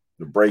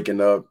 The breaking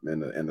up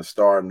and the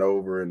starting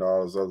over and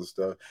all this other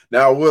stuff.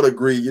 Now I will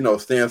agree,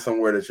 staying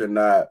somewhere that you're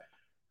not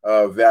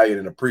valued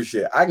and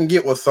appreciated. I can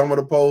get with some of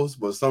the posts,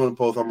 but some of the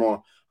posts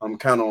I'm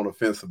kind of on the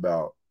fence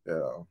about.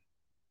 Yeah.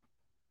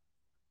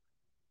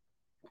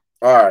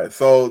 All right.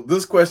 So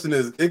this question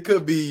it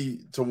could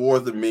be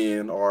towards the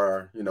men,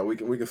 or we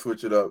can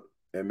switch it up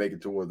and make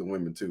it toward the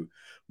women too.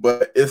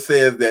 But it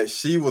says that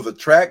she was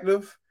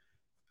attractive,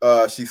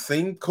 she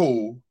seemed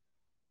cool,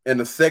 and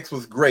the sex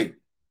was great.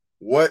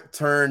 What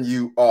turned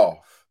you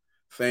off?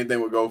 Same thing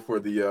would go for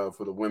the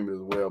women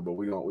as well, but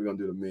we're gonna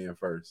do the men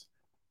first.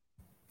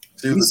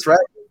 She was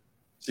attractive.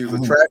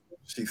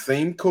 She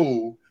seemed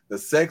cool. The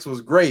sex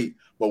was great,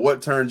 but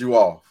what turned you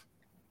off?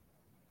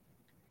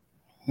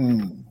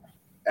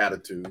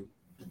 Attitude.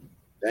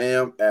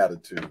 Damn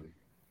attitude.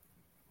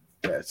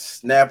 That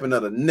snapping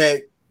of the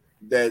neck,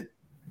 that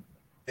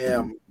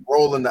damn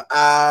rolling the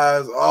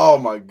eyes. Oh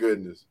my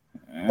goodness.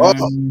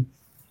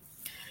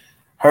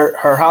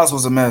 Her house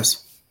was a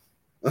mess.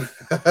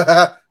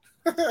 The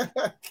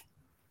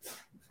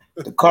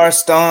car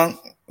stunk,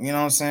 you know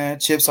what I'm saying?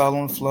 Chips all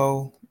on the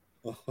floor.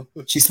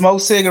 She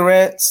smoked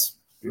cigarettes.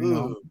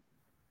 Good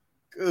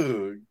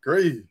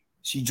grief.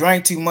 She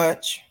drank too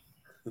much.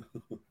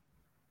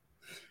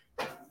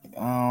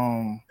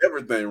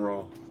 Everything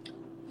wrong.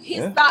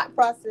 His thought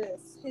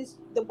process,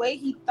 the way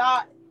he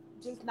thought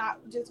just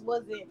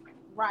wasn't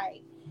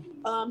right.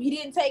 He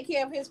didn't take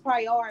care of his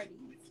priorities.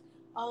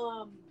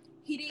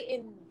 He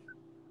didn't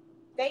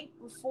think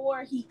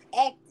before he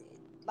acted.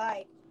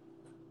 Like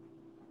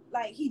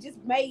he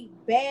just made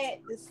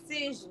bad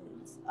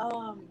decisions.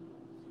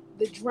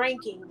 The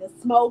drinking, the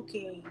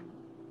smoking,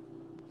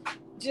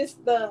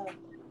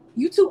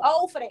 you too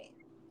old for that.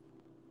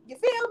 You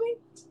feel me?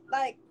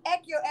 Like,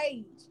 at your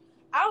age.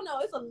 I don't know.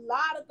 It's a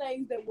lot of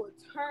things that will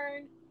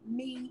turn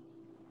me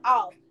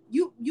off.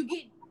 You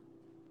get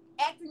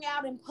acting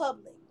out in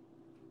public.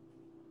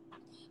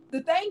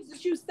 The things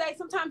that you say,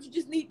 sometimes you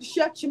just need to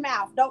shut your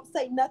mouth. Don't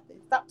say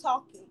nothing. Stop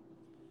talking.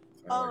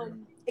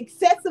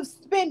 Excessive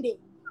spending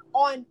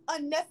on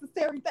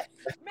unnecessary things.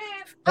 Man,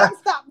 I'm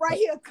stop right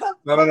here.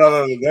 No.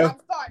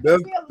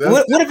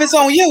 What if it's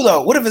on you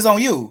though? What if it's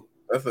on you?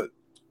 That's a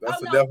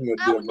definite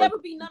deal. I would never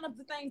be none of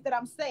the things that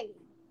I'm saying.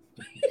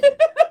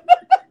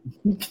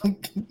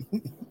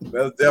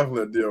 That's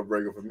definitely a deal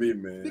breaker for me,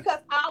 man.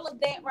 Because all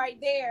of that right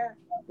there,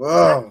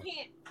 I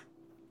can't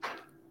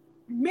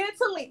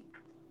mentally.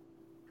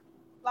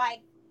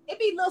 Like, it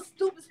be little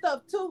stupid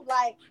stuff too.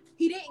 Like,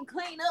 he didn't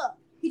clean up.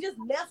 He just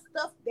left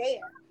stuff there.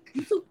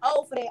 You too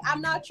old for that.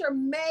 I'm not your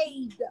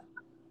maid,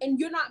 and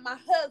you're not my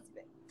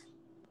husband.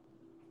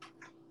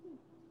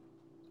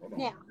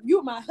 Now,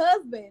 you're my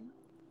husband.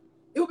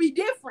 It will be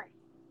different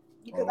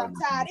because I'm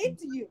tied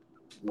into you.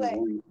 But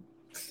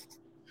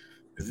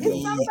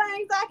there's some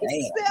things I can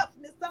accept,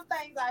 and there's some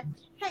things I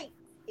can't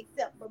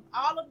accept. But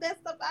all of that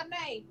stuff I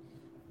named,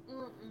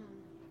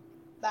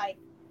 like,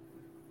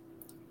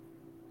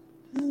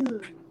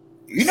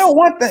 you know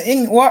one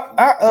thing? What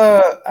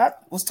I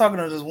was talking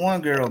to this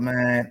one girl,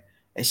 man,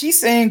 and she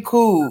saying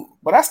cool,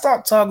 but I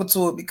stopped talking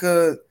to her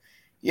because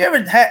you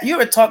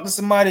ever talk to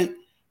somebody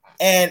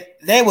and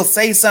they will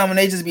say something, and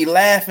they just be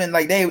laughing,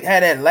 like they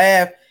had that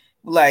laugh,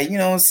 like, you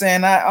know what I'm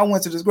saying? I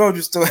went to this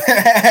grocery store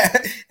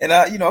and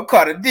I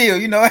caught a deal,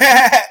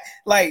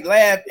 like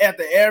laugh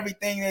after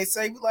everything they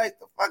say. Like,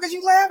 the fuck is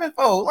you laughing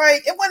for?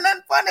 Like, it wasn't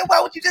nothing funny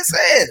about what you just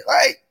said.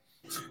 Like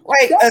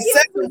a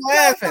second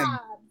laughing.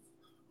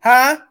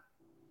 Huh?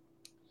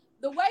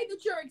 the way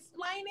that you're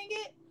explaining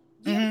it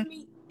gives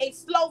me a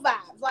slow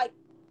vibes. Like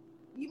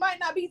you might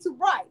not be too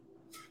bright.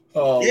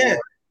 Oh, Yeah. Lord.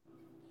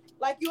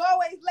 Like you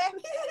always laugh.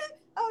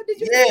 Oh, did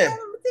you see that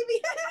on the TV?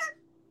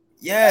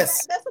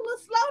 Yes. That's a little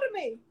slow to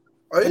me.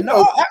 Oh, you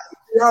know, to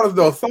be honest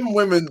though, some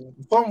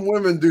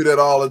women do that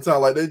all the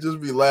time. Like they just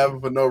be laughing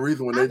for no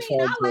reason when they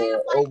trying I to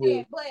laugh like over.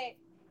 that,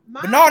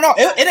 but no,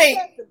 it ain't.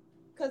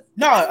 Cause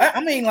No,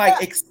 I mean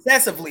like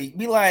excessively.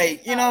 Be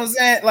like, you know what I'm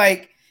saying?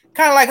 Like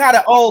kind of like how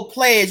the old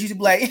players used to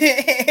be like,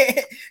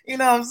 you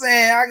know what I'm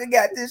saying? I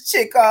got this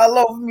chick all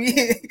over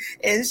me,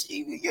 and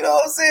she, you know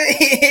what I'm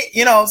saying?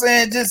 You know what I'm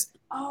saying? Just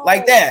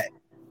like that.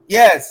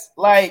 Yes,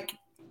 like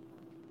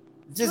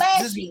just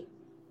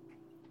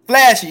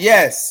flashy.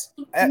 Yes,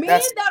 men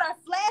that are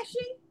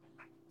flashy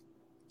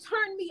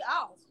turn me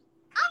off.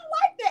 I don't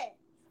like that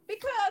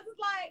because it's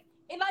like,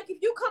 and like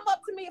if you come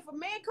up to me, if a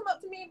man come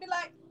up to me and be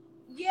like,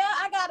 yeah,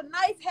 I got a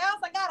nice house,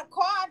 I got a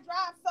car, I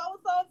drive so.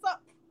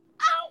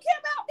 I don't care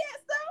about that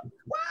stuff.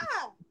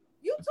 Why?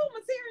 You too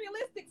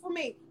materialistic for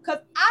me because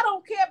I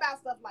don't care about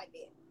stuff like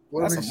that.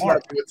 What if we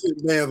slap you with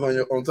 10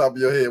 bands on top of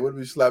your head? What if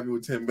we slap you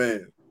with 10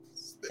 bands?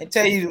 And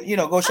tell you,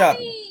 go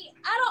shopping. I mean,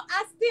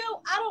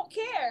 I don't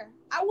care.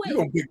 I wouldn't.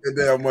 You don't pick that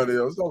damn money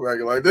up. Stop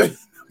acting like that.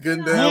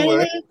 Getting damn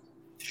way.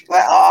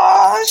 Like,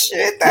 oh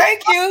shit,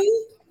 thank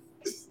you.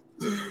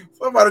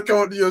 Somebody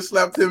come up to you and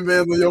slap 10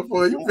 bands on your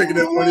forehead. You picking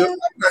that money up.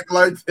 Stop acting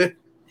like that.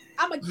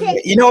 I'm a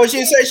catch. You know what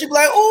she'd say? She'd be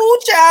like, "Ooh,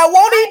 child,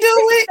 won't he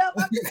do it?"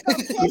 I'm just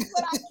gonna catch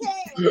what I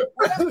can.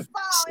 Whatever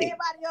style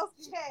everybody else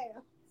can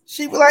have.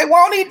 She'd be like,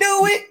 "Won't he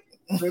do it?"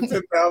 $10,000.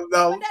 But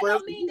that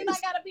don't mean that I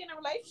gotta be in a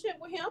relationship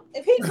with him.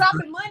 If he's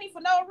dropping money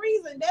for no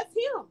reason, that's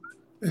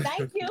him.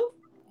 Thank you.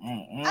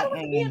 I don't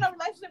want to be in a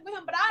relationship with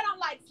him, but I don't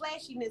like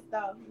flashiness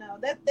though. No,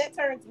 that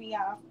turns me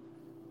off.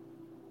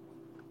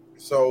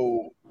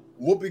 So,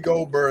 Whoopi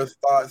Goldberg's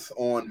thoughts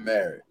on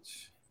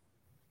marriage.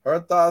 Her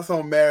thoughts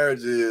on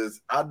marriage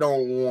is, I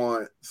don't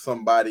want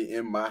somebody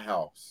in my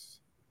house.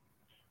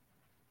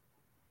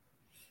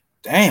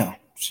 Damn,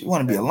 she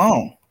want to be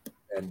alone.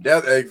 And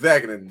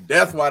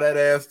that's why that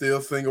ass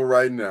still single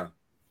right now.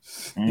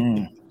 She been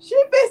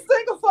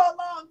single for a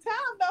long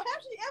time though.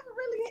 Have she ever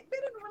really been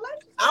in a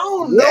relationship? I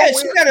don't know. Yeah,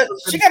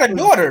 she got a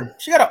daughter.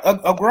 She got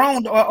a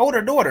grown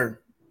older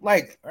daughter,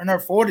 like in her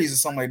 40s or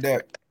something like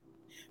that.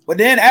 But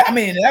then I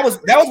mean that was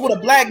with a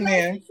black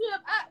man.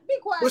 Be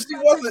quiet. But she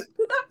wasn't.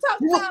 Because I'm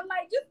talking about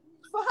like just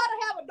for her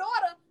to have a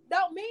daughter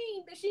don't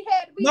mean that she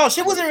had to be. No,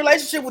 she was in a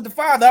relationship with the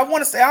father. I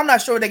want to say I'm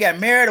not sure they got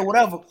married or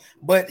whatever,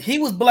 but he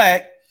was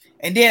black.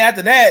 And then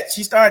after that,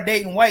 she started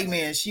dating white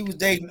men. She was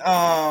dating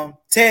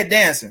Ted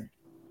Danson.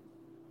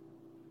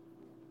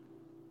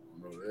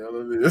 What the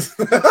hell it is?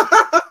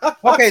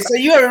 Okay, so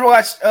you ever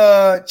watch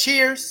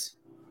Cheers?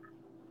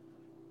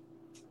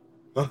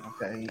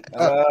 Okay.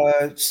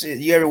 Shit,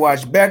 you ever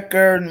watch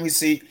Becker? Let me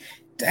see.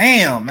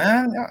 Damn,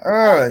 man.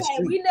 Okay,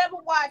 we never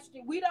watched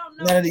it. We don't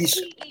know who he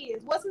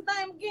is. What's his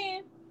name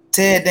again?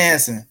 Ted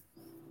Danson.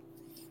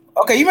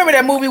 Okay, you remember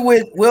that movie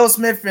with Will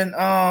Smith and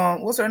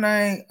what's her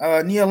name?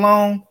 Nia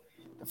Long.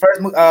 The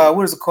first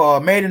what is it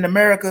called? Made in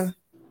America.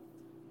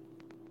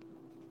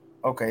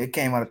 Okay, it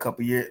came out a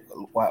couple years.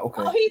 Wow,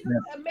 okay. Oh, he's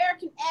an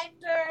American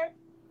actor.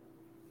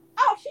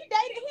 Oh, she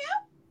dated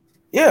him?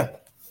 Yeah.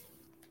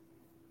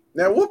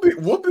 Now Whoopi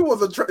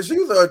was she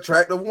was an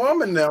attractive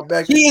woman now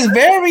back. She is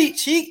very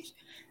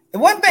the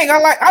one thing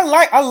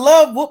I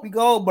love Whoopi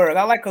Goldberg.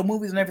 I like her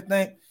movies and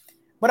everything.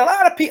 But a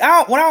lot of people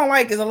what I don't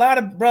like is a lot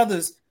of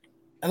brothers,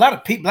 a lot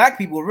of black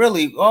people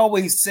really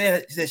always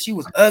said that she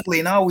was ugly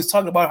and always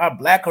talking about how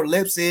black her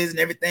lips is and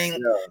everything.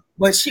 Yeah.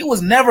 But she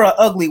was never an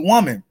ugly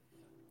woman.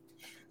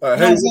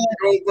 Hey,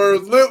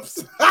 Goldberg's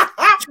lips.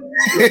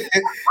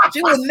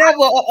 She was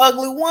never an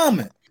ugly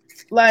woman.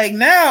 Like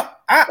now,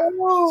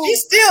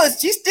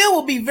 she still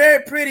would be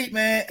very pretty,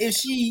 man, if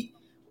she,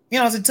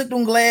 she took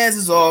them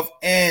glasses off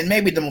and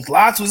maybe them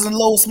locks was a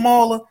little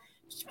smaller.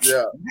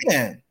 Yeah,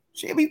 man,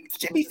 she'd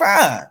be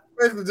fine.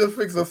 Basically, just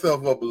fix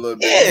herself up a little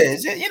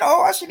bit. Yeah,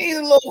 all she needs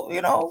a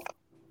little,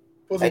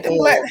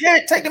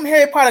 take them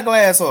Harry Potter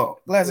glasses off.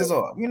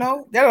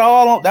 Get it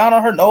all down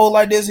on her nose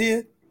like this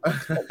here.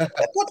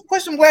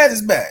 Push some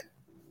glasses back.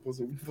 Put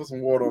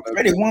some water on that.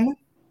 Pretty woman.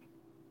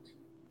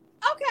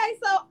 Okay,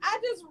 so I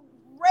just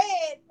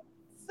read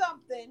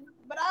something,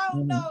 but I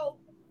don't know.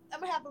 I'm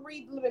gonna have to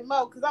read a little bit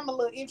more because I'm a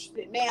little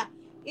interested now.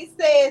 It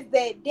says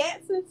that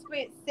Danson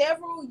spent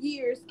several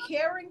years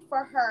caring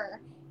for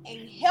her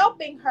and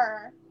helping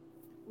her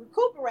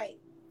recuperate.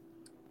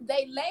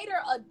 They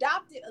later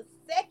adopted a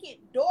second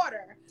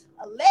daughter,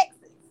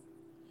 Alexis,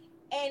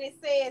 and it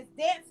says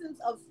Danson's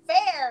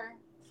affair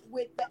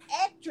with the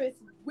actress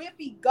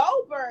Whoopi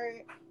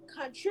Goldberg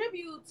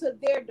contributed to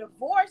their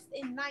divorce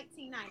in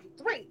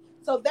 1993.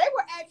 So they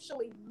were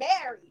actually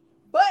married,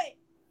 but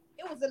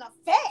it was an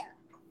affair.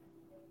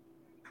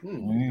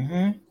 Mm-hmm.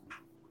 And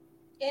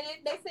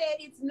they said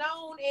it's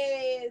known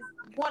as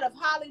one of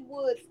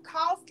Hollywood's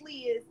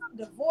costliest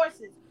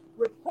divorces,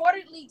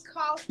 reportedly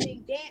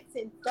costing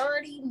Danson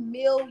 $30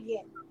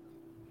 million.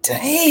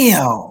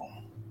 Damn.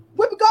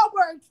 Whoopi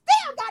Goldberg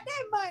still I got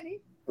that money.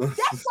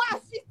 That's why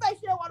she say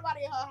she don't want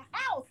nobody in her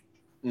house.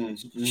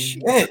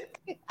 Shit.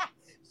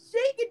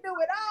 She can do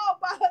it all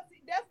by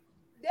herself.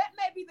 That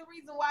may be the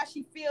reason why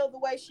she feels the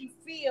way she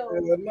feels.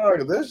 Yeah, no,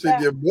 cause that shit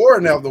get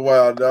boring after a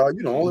while, dog.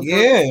 You know, only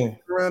person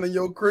around in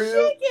your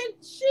crib.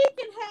 She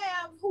can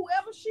have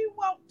whoever she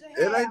wants to have.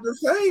 It ain't the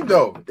same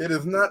though. It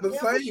is not the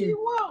same. She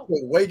wants.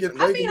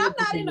 I mean, I'm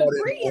not in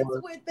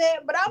agreement with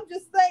that, but I'm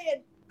just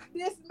saying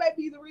this may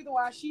be the reason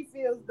why she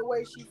feels the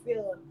way she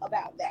feels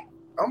about that.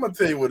 I'm gonna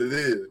tell you what it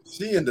is.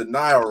 She in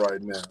denial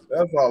right now.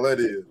 That's all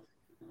that is.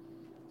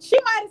 She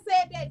might have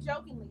said that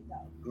jokingly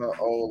though. No,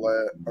 old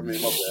lad. I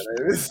mean, my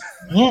bad.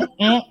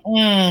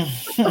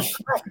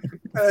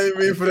 I ain't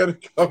mean for that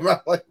to come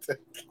out like that.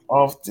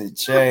 Off the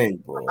chain,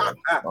 boy.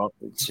 Off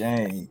the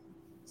chain.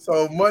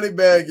 So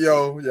Moneybag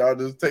Yo, y'all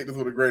just take this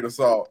with a grain of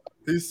salt.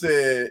 He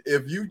said,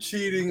 if you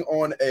cheating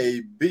on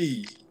a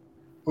B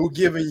who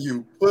giving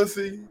you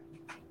pussy,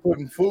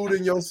 putting food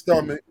in your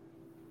stomach,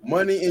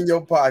 money in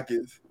your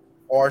pockets,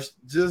 or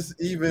just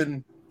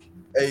even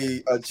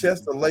a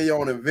chest to lay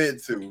on and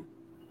vent to,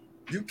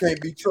 you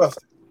can't be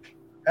trusted.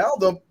 How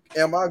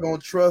am I gonna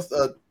trust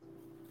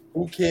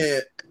who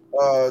can't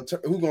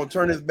who gonna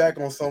turn his back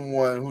on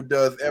someone who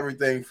does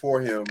everything for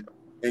him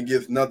and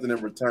gets nothing in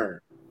return?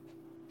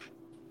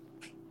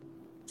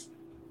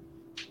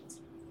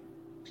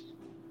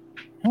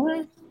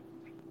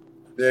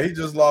 Yeah, he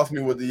just lost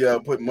me with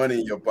the put money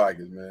in your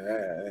pockets,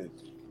 man.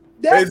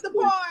 That's the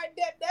part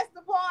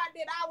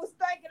that I was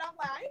thinking. I'm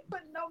like, I ain't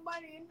putting no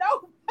money in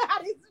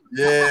nobody's.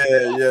 Yeah,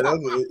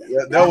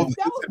 that was a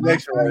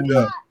disconnection right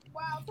there.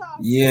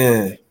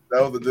 Yeah,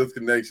 that was a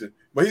disconnection.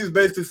 But he's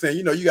basically saying,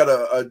 you know, you got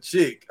a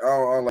chick. I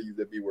don't like to use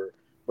that B word,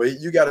 but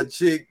you got a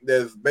chick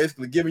that's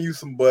basically giving you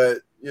some butt,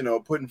 you know,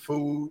 putting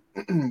food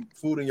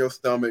in your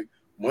stomach,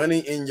 money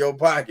in your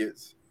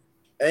pockets,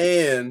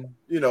 and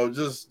you know,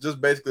 just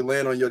basically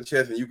laying on your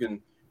chest, and you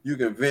can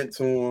vent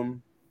to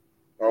him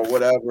or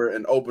whatever,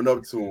 and open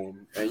up to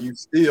him, and you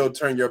still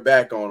turn your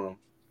back on him.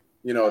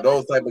 You know,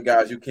 those type of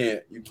guys you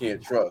can't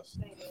trust.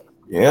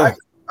 Yeah.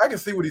 I can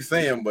see what he's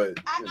saying, but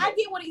I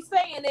get what he's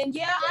saying, and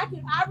yeah, I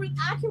can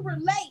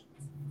relate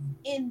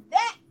in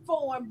that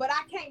form, but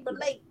I can't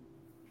relate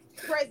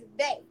present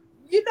day.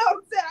 You know what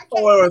I'm saying? I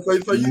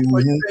can't. So you no,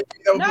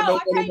 I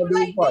can't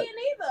relate then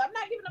either. I'm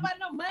not giving nobody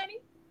no money.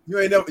 You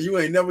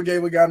ain't never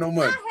gave a guy no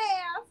money. I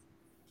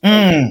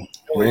have.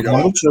 Here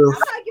comes the truth. I'm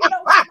not giving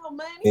nobody no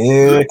money.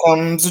 Here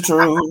comes the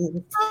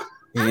truth.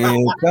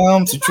 Here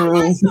comes the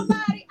truth.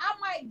 Somebody, I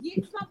might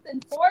get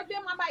something for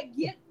them. I might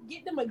get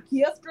them a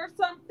gift or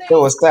something.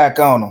 Throw a stack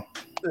on them.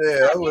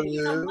 Yeah, I'm not giving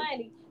you no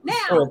money.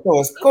 Now, throw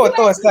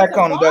a stack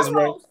on them,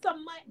 Desiree.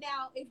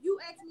 Now, if you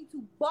ask me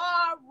to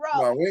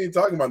borrow, no, we ain't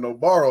talking about no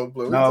borrow.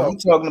 We're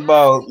talking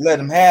about let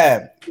them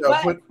have.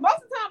 But most of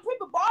the time,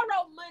 people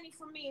borrow money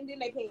from me and then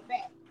they pay it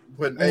back.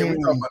 But hey, we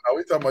talking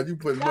about you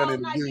putting money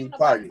in the dude's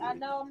pocket. I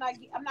know I'm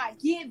not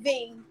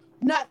giving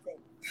nothing.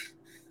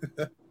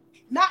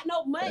 Not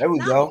no money. There we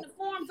not go. In the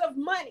forms of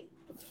money.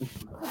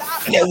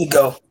 There we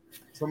go.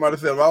 Somebody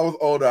said if I was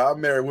older, I'd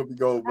marry Whoopi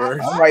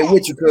Goldberg. I'm right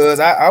with you, cuz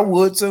I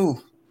would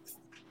too.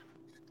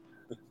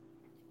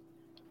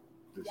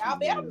 Y'all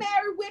better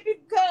marry Whoopi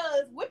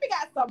because Whoopi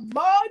got some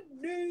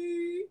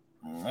money.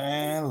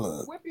 Man,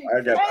 look.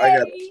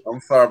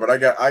 I'm sorry, but I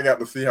got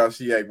to see how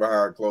she act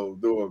behind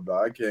closed doors,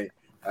 dog.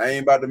 I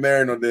ain't about to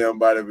marry no damn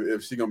body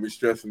if she gonna be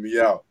stressing me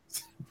out.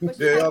 But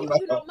she ain't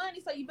giving you no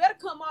money, so you better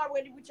come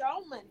already with your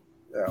own money.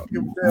 Yeah, I don't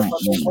give a damn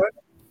about no money.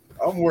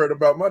 I'm worried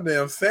about my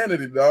damn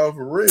sanity, dog,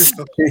 for real.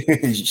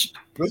 This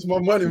is my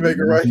money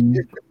maker right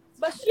here.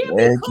 But she'll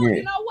be cool.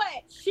 You know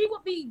what? She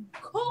would be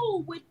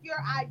cool with your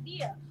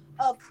idea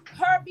of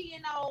her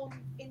being on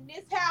in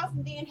this house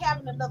and then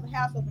having another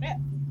house over there.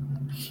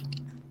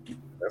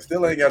 That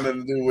still ain't got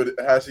nothing to do with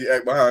how she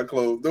act behind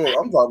closed doors.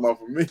 I'm talking about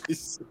for me.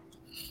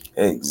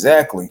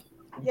 Exactly.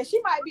 Yeah,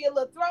 she might be a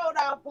little thrown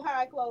off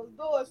behind closed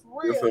doors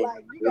for real.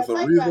 It's a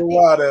reason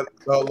why that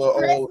little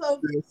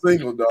old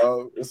single,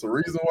 dog. It's a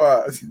reason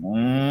why.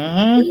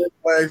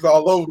 Flags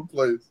all over the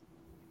place.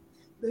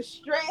 The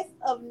stress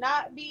of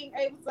not being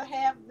able to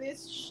have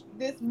this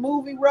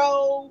movie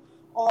role,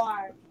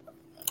 or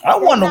I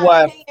wonder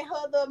why paying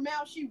her the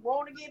amount she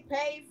want to get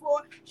paid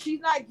for. She's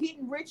not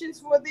getting riches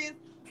for this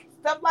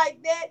stuff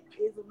like that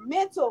is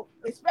mental,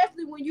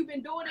 especially when you've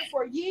been doing it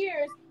for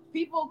years.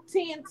 People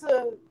tend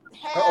to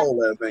have. Her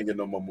old ass ain't getting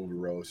no more movie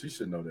roles. She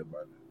should know that by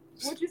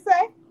now. What you say?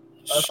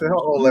 I said her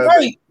old ass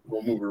ain't getting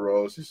no movie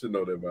roles. She should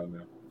know that by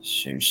now.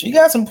 She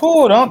got some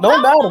pull. Don't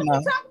doubt her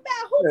now.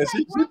 Yeah,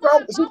 she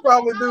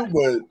probably do,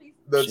 but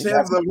the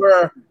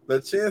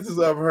chances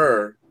of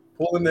her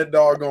pulling that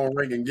doggone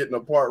ring and getting a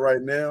part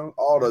right now,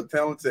 all the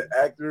talented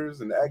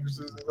actors and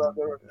actresses out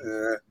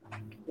there,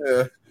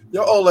 yeah.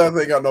 Your old ass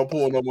ain't got no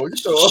pull no more. You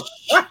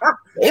know?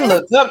 They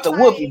looked up to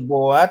Whoopi,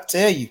 boy. I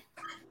tell you.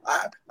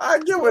 I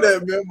get with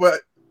that, man,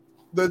 but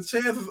the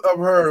chances of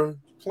her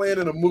playing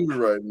in a movie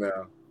right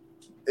now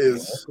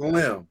is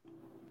slim.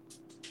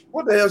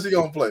 What the hell she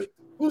gonna play?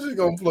 Who's she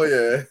gonna play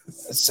as?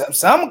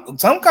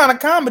 Some kind of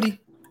comedy,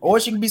 or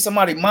she can be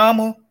somebody's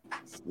mama.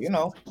 You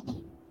know,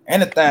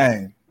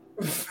 anything.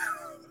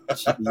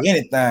 She be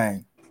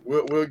anything.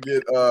 We'll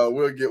get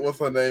what's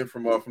her name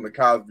from the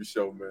Cosby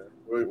Show, man.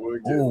 We'll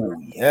get. Oh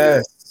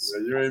yes, yeah,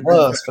 you ain't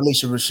was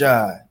Felicia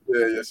Rashad.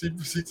 Yeah, she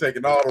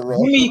taking all the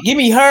roles. Give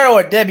me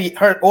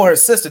her or her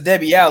sister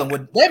Debbie Allen.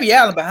 With Debbie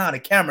Allen behind the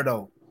camera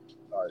though.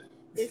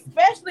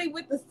 Especially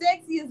with the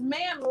sexiest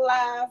man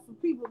alive for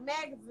People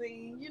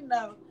Magazine, you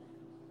know.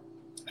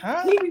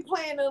 Huh? He be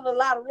playing in a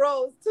lot of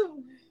roles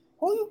too.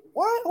 Who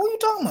you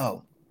talking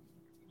about?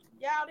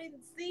 Y'all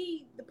didn't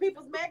see the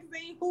People's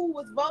Magazine who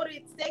was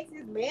voted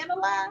sexiest man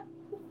alive?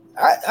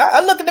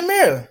 I look in the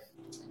mirror.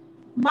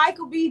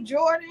 Michael B.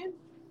 Jordan.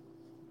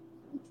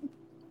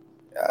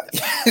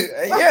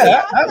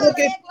 Yeah, I look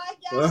at.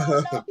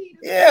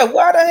 Yeah,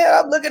 why the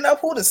hell I'm looking up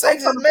who the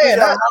sexiest man?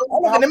 I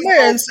look in the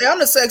mirror and say I'm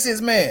the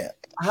sexiest man.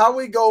 How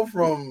we go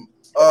from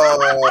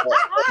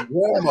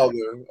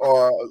grandmother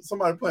or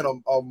somebody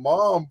playing a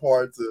mom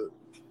part to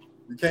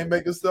you can't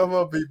make this stuff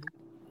up, people.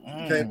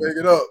 You can't make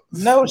it up.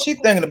 No, she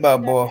thinking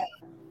about boy.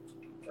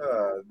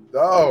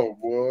 Dog,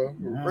 boy.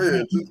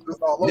 Real.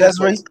 Just all over. That's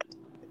where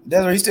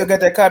you still got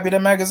that copy of the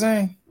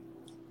magazine?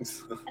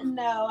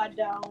 No, I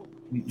don't.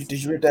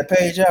 Did you rip that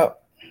page out?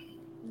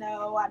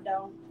 No, I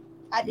don't.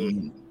 I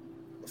didn't.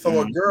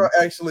 So a girl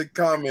actually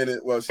commented,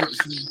 well, she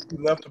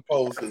left a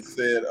post and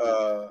said,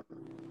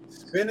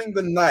 spending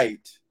the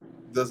night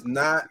does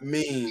not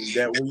mean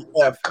that we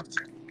effing.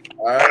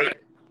 All right?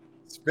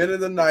 Spending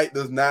the night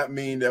does not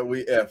mean that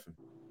we effing.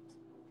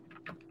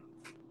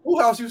 Who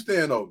house you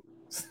staying over?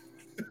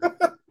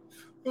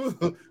 He spent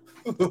the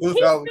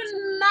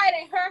night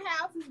at her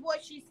house is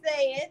what she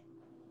said.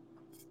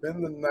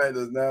 Spending the night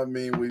does not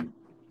mean we.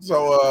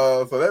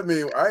 So that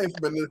means I ain't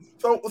spending.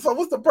 So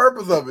what's the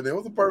purpose of it then?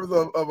 What's the purpose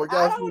of a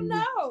guy? I don't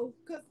know,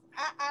 cause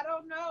I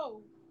don't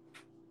know.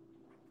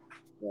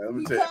 Man, let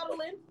me tell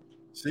you,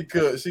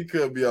 she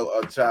could be a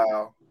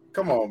child.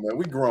 Come on, man,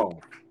 we grown.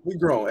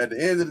 At the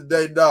end of the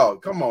day,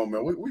 dog. Come on,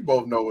 man, we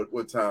both know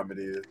what time it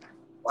is.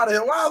 Why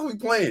are we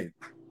playing?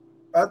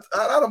 I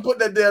done put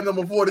that damn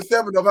number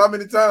 47 up how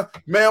many times?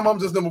 Ma'am, I'm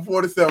just number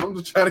 47. I'm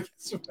just trying to get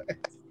some ass.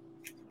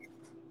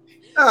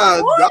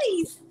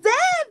 47?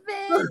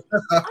 Oh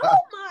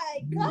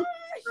my gosh.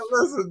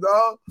 Listen,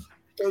 dog.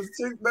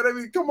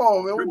 Come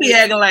on, man. We be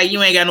acting like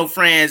you ain't got no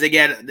friends that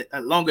got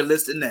a longer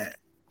list than that.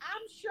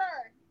 I'm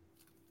sure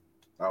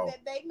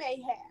that they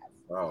may have.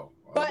 Oh.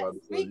 But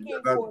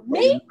speaking for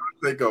me.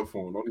 Take up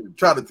for them. Don't even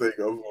try to take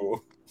up for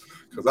them.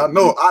 Because I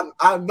know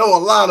a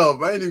lot of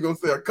them. I ain't even going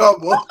to say a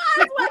couple. Well,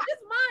 might as well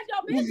just mind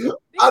your business.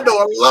 I know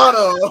a lot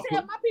of them.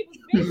 Tell my people's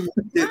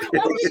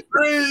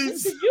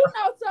business. You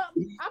know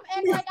something. I'm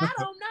acting like I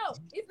don't know.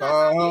 It's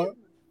not my business.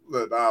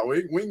 Look,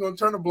 we ain't going to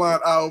turn a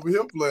blind eye over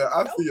here, player.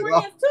 I see it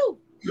all. Too.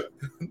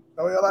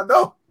 Oh, hell, I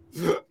know.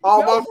 All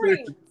your my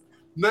friends.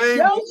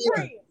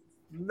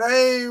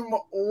 Name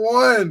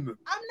one.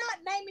 I'm not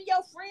naming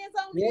your friends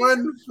on here.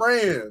 One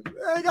friend.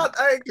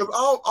 Because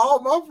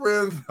all my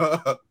friends,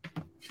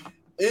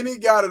 any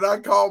guy that I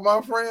call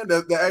my friend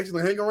that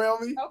actually hang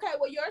around me. Okay,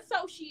 well, your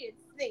associates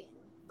then.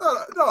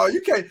 No,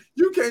 you can't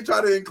try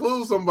to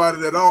include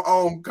somebody that I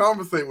don't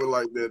conversate with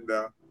like that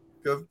now.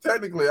 Because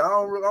technically, I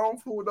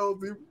don't fool with those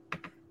people.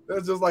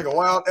 That's just like a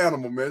wild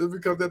animal, man. Just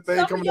because that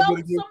thing coming up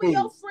with some of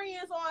your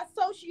friends are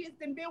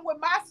associates and been with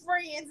my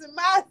friends and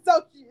my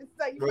associates.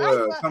 So you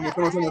come on.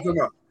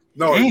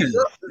 No, I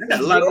got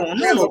a lot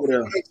going on over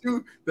there.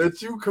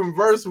 That you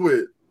converse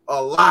with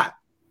a lot.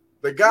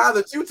 The guy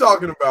that you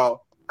talking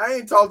about, I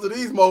ain't talked to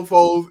these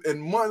mofos in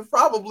months,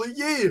 probably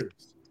years.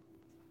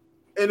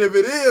 And if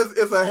it is,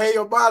 it's a hey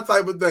or bye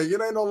type of thing.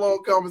 It ain't no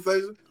long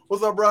conversation.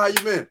 What's up, bro? How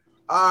you been?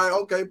 All right,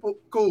 okay,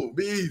 cool.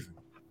 Be easy.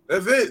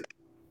 That's it.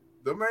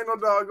 Them ain't no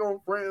doggone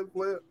friends,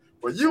 player.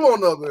 But you on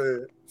the other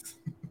hand,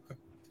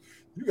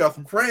 you got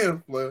some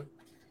friends, player.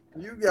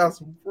 You got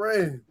some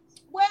friends.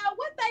 Well,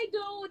 what they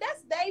do,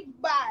 that's their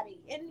body.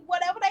 And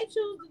whatever they choose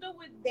to do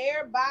with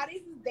their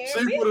bodies is their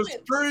business.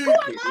 Who am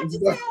I to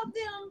tell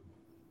them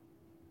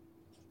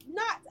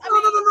not?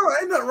 No.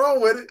 Ain't nothing wrong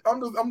with it.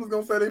 I'm just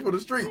gonna say they for the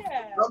street.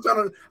 Yeah. I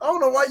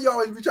don't know why you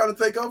always be trying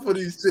to take up for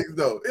these chicks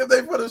though. If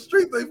they for the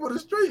streets, they for the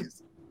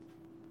streets.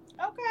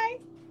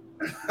 Okay.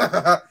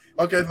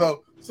 Okay,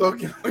 so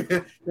can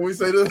we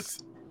say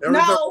this? Every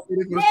time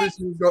you for the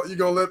streets, you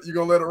gonna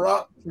let it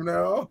rock from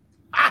now on?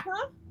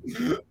 Huh?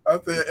 I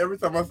said every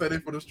time I say they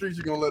for the streets,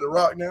 you gonna let it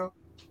rock now?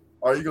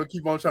 Or are you gonna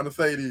keep on trying to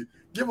say these?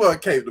 Give her a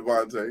cape,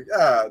 Devontae.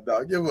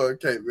 Dog, give her a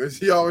cape. Man.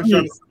 She always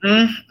trying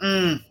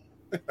to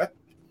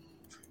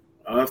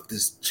off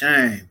this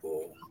chain,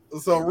 boy.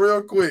 So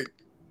real quick,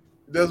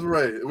 that's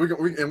right. We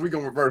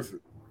gonna reverse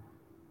it.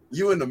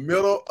 You in the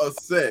middle of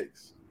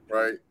sex,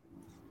 right?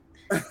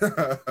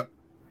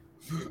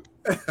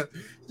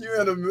 You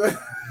in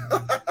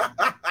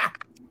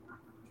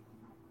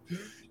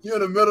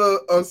the middle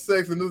of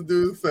sex, and this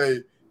dude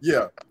say,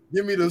 "Yeah,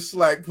 give me the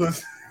slack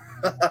pussy."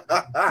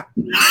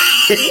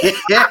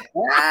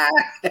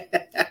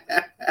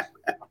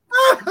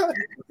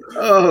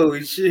 Oh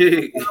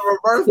shit! The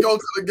reverse go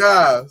to the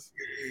guys.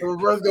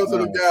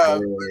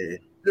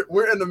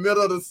 we're in the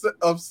middle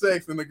of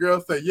sex, and the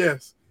girl say,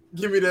 "Yes,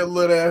 give me that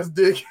little ass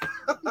dick."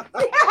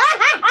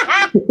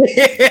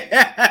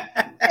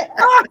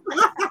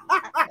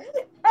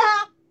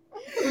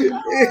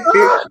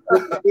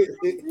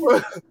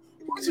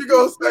 What you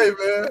gonna say,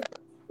 man?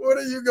 What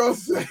are you gonna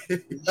say?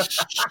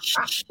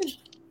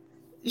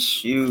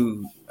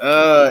 Shoot,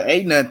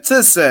 ain't nothing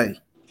to say.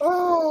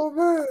 Oh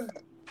man.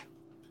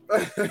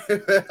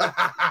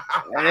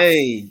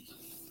 Hey,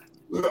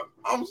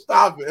 I'm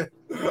stopping.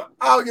 I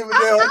don't give a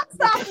damn. I'm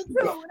stopping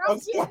too. I'm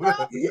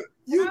stopping.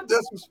 You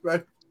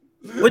disrespect.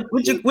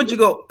 what you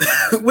go?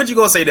 What you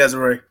gonna say,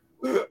 Desiree?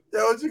 Yeah,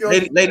 what you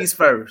gonna Ladies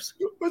first.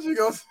 What you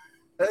gonna say?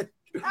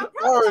 I'm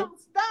probably gonna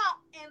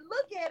stop and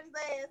look at his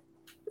ass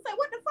and say,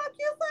 "What the fuck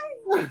you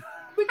say?"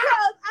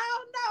 Because I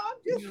don't know. I'm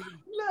just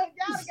look.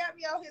 Y'all got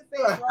me on his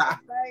saying wrong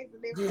things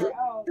and everything.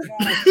 Oh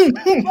god.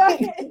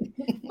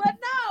 But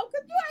no,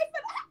 cause you ain't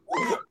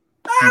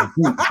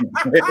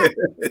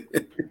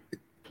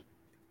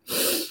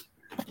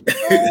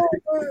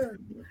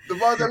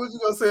Devontae, what you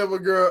gonna say if a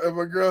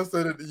girl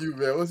said it to you,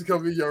 man? What's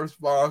gonna be your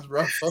response,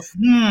 bro?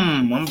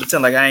 I'm gonna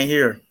pretend like I ain't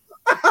here.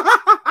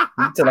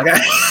 I'm pretend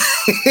like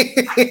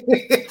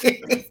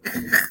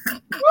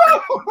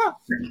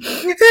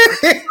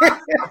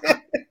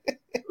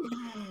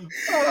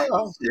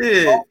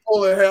Shit.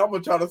 I'm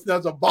gonna try to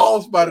snatch a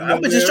ball spot.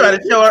 I'm gonna just try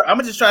to show her. I'm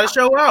gonna just try to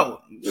show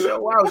out.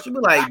 She be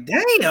like,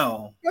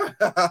 "Damn."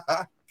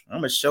 I'm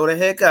gonna show the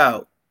heck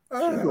out. She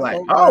be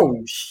like,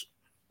 "Oh."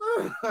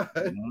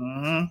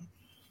 Mm-hmm.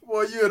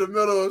 Boy, you in the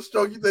middle of a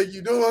stroke. You think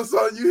you doing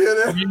something? You hear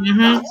that?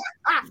 Mm-hmm.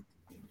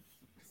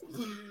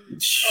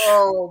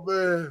 Oh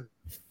man,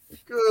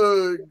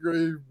 good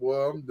grief,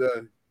 boy! I'm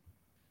done.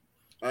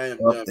 I am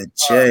Off done. the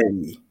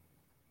chain.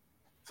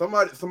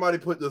 Somebody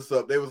put this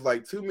up. They was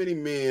like, too many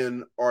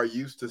men are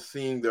used to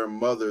seeing their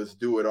mothers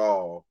do it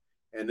all,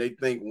 and they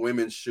think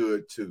women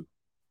should too.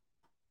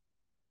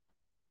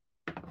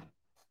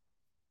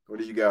 What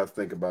do you guys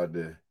think about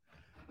that?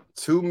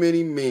 Too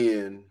many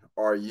men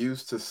are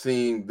used to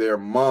seeing their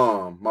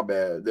mom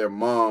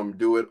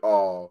do it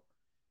all,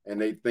 and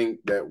they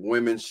think that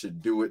women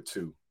should do it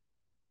too.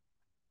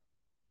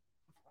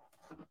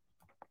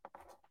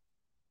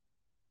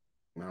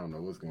 I don't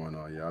know what's going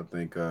on, y'all. I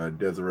think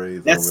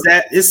Desiree's That's over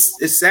sad.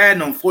 It's sad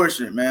and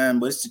unfortunate, man,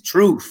 but it's the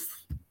truth.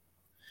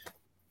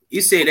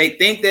 You say they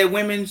think that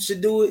women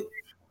should do it?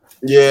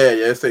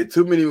 Yeah. Say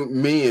too many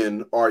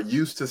men are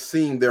used to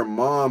seeing their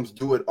moms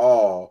do it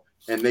all,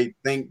 and they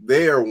think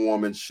their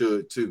woman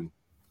should too.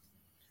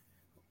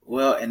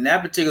 Well, in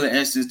that particular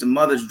instance, the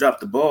mothers dropped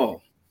the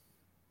ball.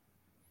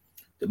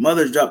 The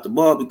mothers dropped the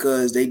ball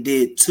because they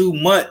did too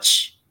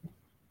much.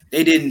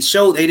 They didn't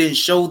show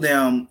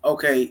them,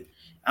 okay,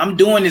 I'm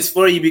doing this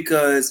for you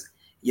because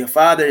your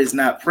father is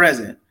not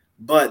present,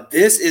 but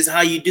this is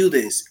how you do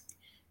this.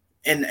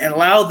 And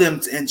allow them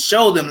and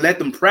show them, let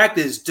them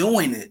practice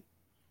doing it.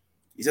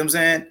 You see what I'm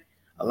saying?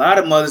 A lot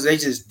of mothers, they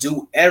just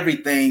do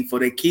everything for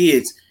their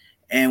kids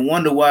and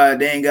wonder why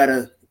they ain't got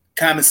a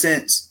common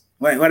sense.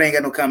 Why they ain't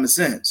got no common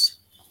sense?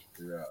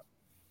 Yeah.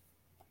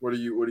 What do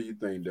you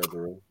think,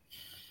 Desiree?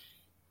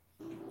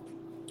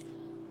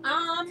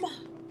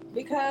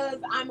 Because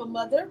I'm a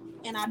mother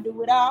and I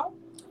do it all.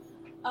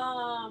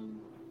 I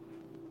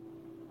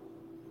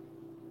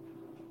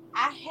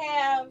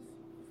have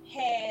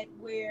had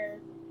where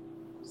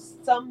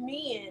some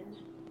men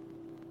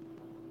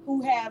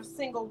who have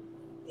single,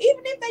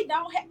 even if they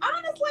don't have,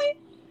 honestly,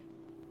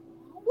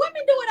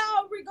 women do it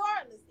all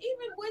regardless.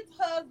 Even with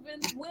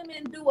husbands,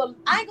 women do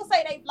I ain't gonna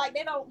say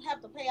they don't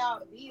have to pay all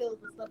the bills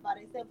and stuff by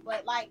themselves,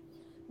 but like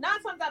 9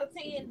 times out of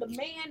 10, the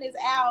man is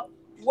out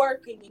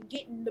working and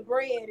getting the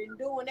bread and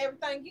doing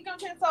everything. You know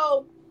what I'm saying?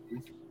 So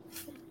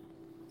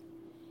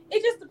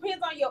it just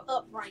depends on your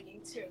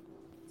upbringing too.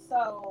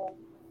 So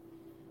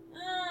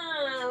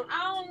I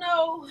don't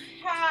know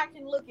how I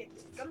can look at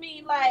this. I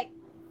mean, like,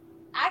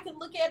 I can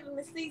look at it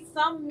and see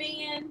some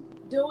men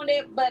doing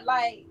it, but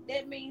like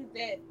that means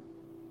that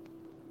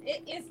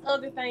it's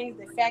other things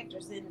that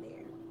factors in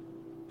there.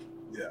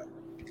 Yeah.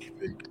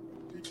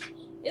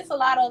 It's a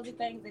lot of other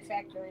things that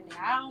factor in there.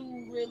 I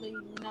don't really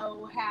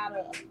know how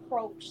to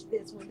approach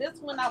this one. This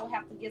one I would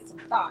have to get some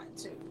thought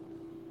to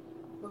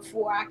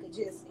before I could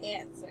just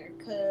answer,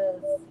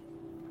 because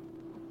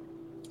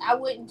I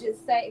wouldn't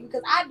just say,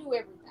 because I do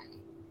everything.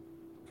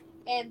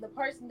 And the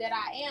person that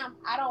I am,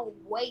 I don't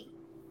wait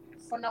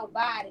for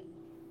nobody.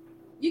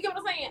 You get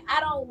what I'm saying? I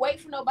don't wait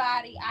for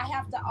nobody. I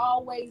have to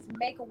always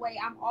make a way.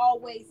 I'm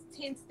always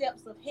 10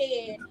 steps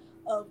ahead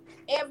of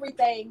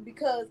everything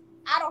because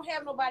I don't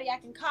have nobody I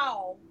can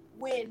call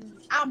when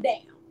I'm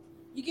down.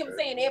 You get what I'm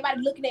saying?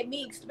 Everybody looking at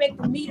me,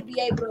 expecting me to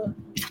be able to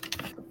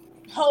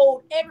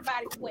hold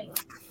everybody's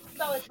weight.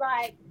 So it's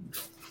like,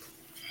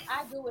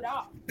 I do it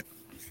all.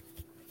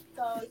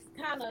 So it's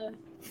kind of,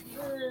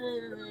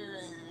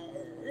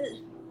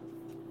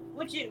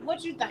 what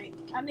you think?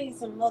 I need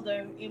some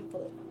other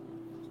input.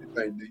 What you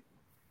think, D?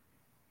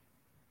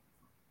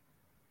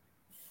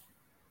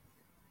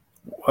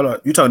 Hold on,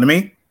 you talking to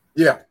me?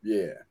 Yeah.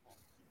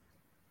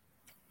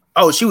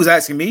 Oh, she was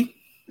asking me?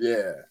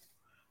 Yeah.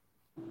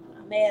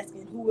 I'm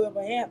asking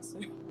whoever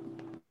answered.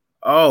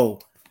 Oh,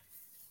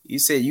 you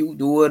said you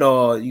do it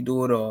all.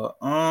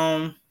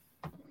 I'm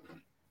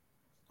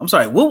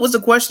sorry. What was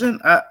the question?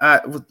 I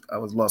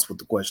was lost with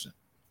the question.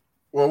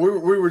 Well, we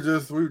were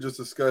just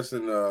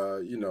discussing.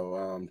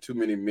 Too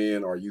many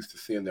men are used to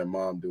seeing their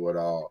mom do it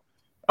all.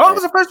 Oh, I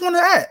was the first one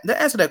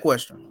to answer that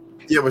question.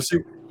 Yeah, but she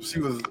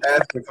was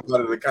asking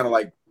somebody to kind of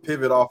like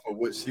pivot off of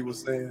what she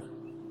was saying.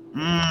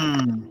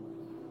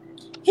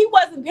 He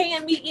wasn't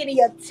paying me any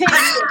attention.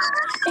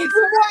 It's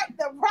what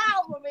the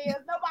problem is.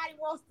 Nobody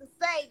wants to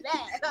say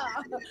that.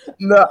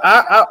 No,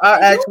 I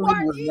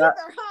actually was not.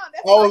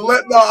 I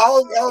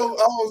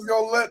was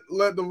gonna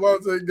let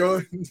Devontae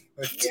go.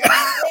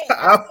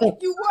 I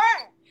think you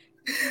were.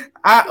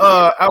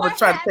 I was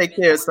trying to take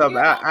care of something.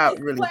 I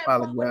really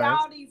apologize. With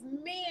all these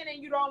men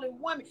and you're the only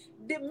woman.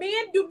 The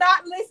men do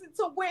not listen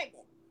to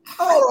women.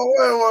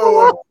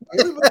 Oh,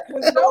 wait.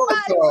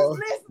 Nobody was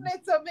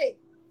listening to me.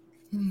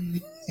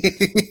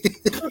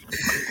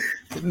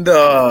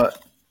 No.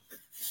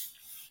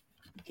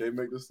 You can't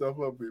make this stuff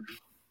up, people.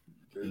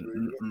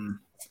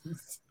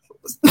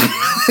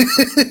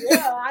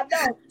 Yeah, I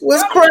know.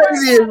 What's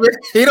crazy is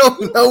he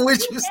don't know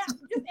which you. Just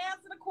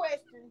answer the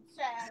question,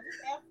 child.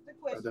 Just answer the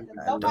question.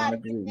 I don't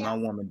agree. My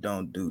woman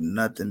don't do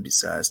nothing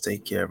besides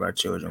take care of our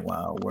children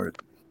while I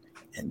work,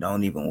 and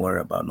don't even worry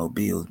about no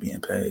bills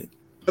being paid.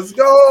 Let's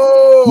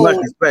go. Much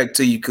respect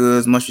to you,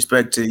 cuz. Much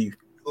respect to you.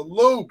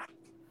 Salute.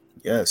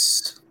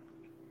 Yes.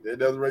 Yeah,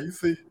 that's right. You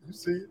see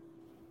it.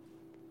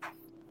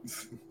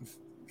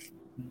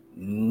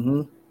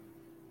 Mm-hmm.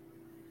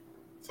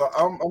 So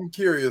I'm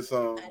curious.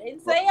 I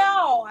didn't say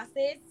all. I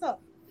said some.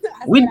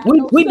 We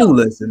do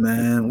listen,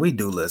 man. We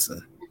do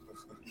listen.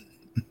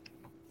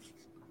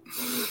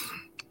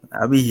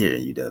 I'll be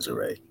hearing you,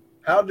 Desiree.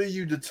 How do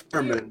you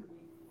determine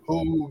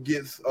who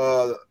gets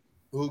the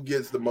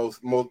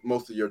most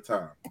of your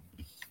time?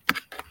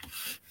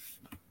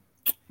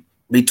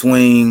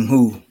 Between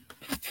who?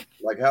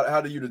 Like how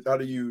do you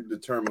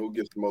determine who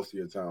gets the most of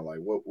your time? Like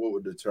what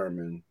would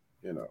determine,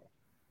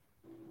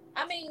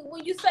 I mean,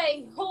 when you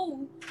say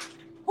who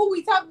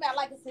we talking about,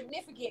 like a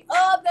significant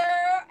other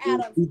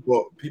out of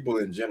people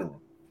in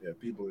general. Yeah,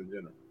 people in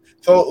general.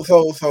 So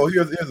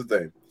here's the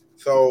thing.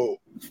 So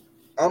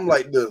I'm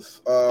like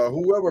this.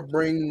 Whoever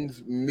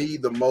brings me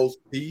the most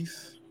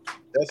peace,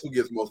 that's who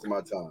gets most of my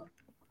time.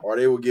 Or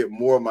they will get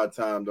more of my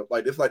time.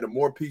 Like it's like the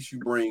more peace you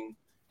bring,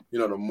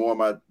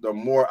 the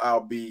more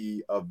I'll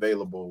be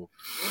available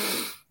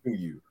to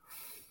you.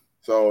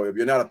 So if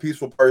you're not a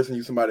peaceful person,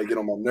 you somebody to get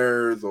on my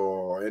nerves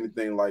or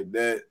anything like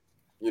that,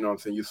 you know what I'm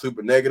saying, you're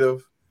super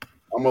negative,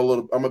 I'm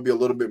gonna be a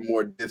little bit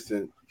more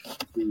distant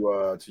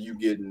to you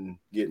getting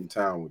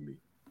time with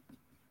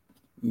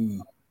me.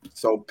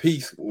 So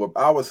peace,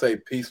 I would say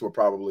peace will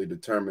probably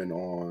determine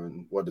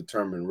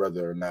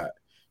whether or not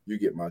you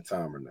get my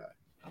time or not.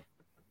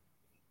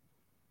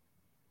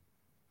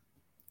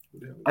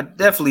 I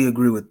definitely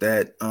agree with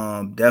that.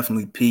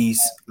 Definitely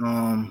peace.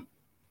 I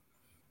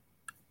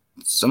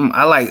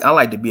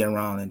like to be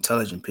around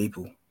intelligent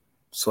people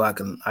so I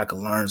can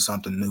learn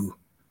something new.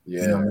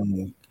 Yeah. You know what I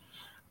mean?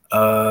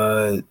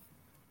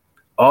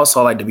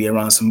 Also, I like to be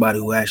around somebody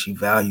who actually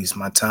values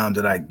my time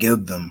that I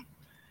give them.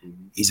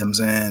 Mm-hmm. You know what I'm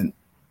saying?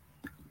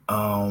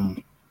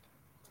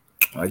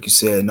 Like you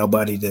said,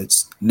 nobody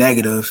that's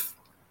negative.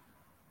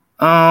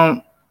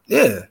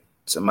 Yeah.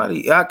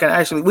 Somebody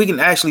we can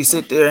actually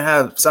sit there and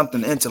have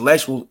something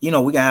intellectual. We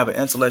can have an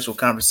intellectual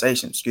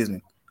conversation. Excuse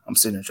me. I'm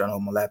sitting there trying to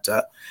hold my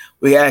laptop.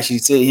 We can actually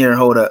sit here and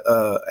hold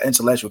a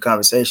intellectual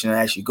conversation and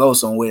actually go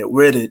somewhere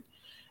with it.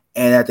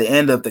 And at the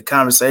end of the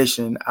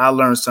conversation, I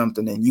learn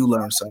something and you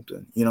learn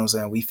something. You know what I'm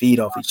saying? We feed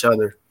off each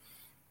other.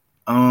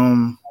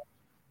 But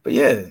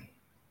yeah.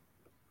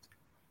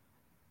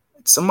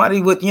 Somebody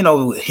with,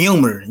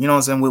 humor, you know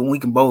what I'm saying? We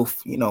can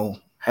both,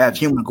 have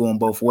humor going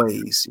both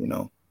ways,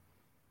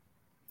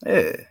 Yeah.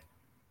 Okay.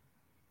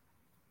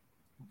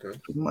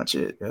 Pretty much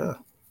it, yeah.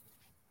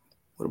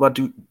 What about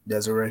you,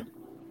 Desiree?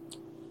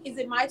 Is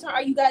it my turn?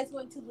 Are you guys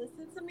going to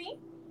listen to me?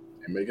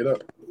 Make it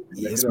up.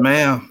 Yes,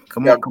 ma'am.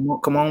 Come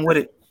on with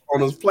it.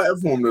 On this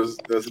platform that's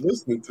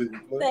listening to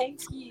you. Thank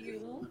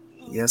you.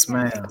 Yes,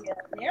 ma'am. Yeah,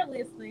 they're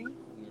listening.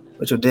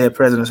 Put your dead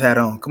president's hat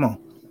on. Come on.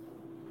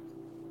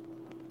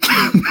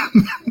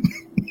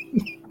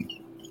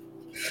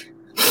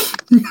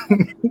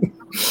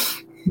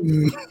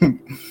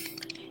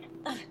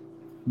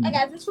 I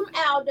got this from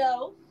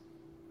Aldo.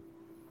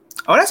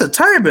 Oh, that's a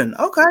turban.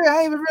 Okay, I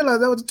didn't even realize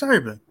that was a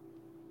turban.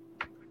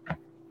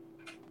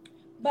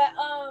 But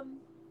I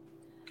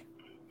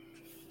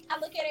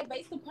look at it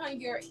based upon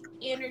your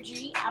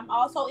energy. I'm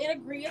also in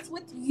agreement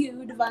with you,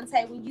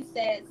 Devontae, when you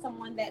said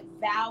someone that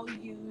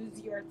values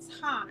your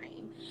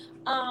time.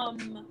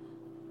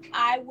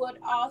 I would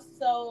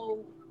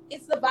also,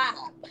 it's the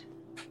vibe,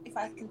 if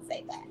I can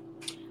say that.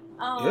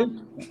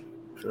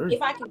 Sure.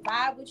 If I can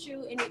vibe with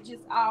you and it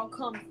just all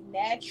comes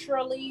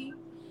naturally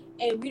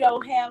and we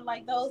don't have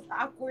like those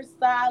awkward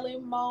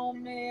silent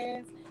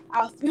moments,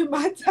 I'll spend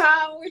my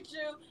time with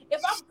you.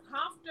 If I'm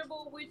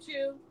comfortable with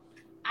you,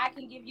 I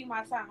can give you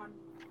my time.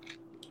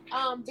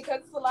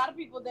 Because it's a lot of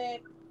people that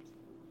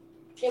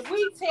if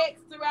we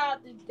text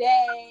throughout the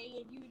day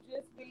and you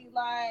just be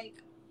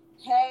like,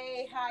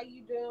 "Hey, how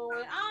you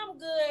doing? I'm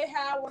good.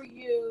 How are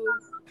you?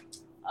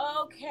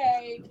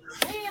 Okay.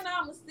 When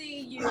I'ma see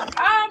you?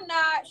 I'm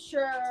not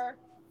sure."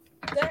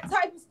 That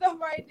type of stuff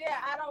right there,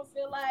 I don't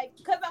feel like,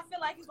 because I feel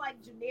like it's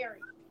like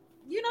generic.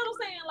 You know what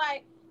I'm saying?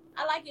 Like,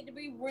 I like it to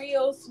be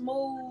real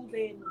smooth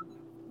and,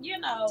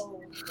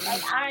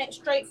 like I ain't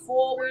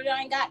straightforward.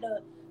 I ain't got to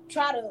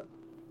try to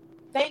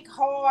think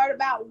hard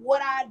about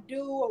what I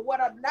do or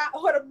what I'm not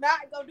gonna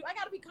do. I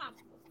gotta be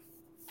comfortable.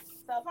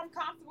 So if I'm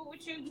comfortable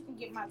with you, you can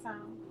get my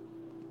time.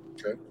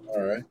 Okay.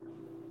 All right.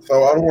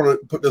 So I don't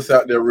want to put this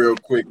out there real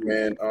quick,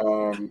 man.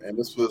 And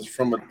this was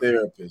from a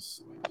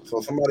therapist. So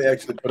somebody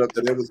actually put up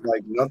that it was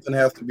like nothing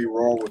has to be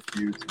wrong with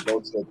you to go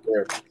to a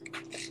therapist.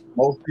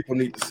 Most people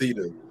need to see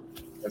this.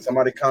 And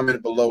somebody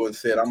commented below and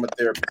said, "I'm a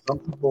therapist." Some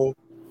people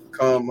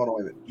come. Hold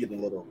on, getting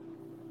a little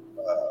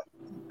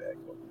feedback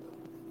real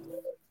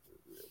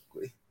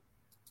quick.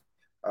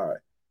 All right.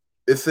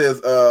 It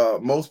says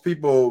most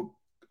people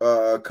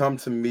come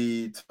to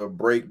me to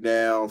break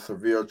down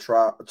severe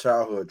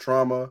childhood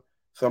trauma.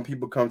 Some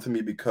people come to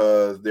me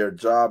because their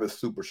job is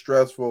super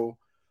stressful.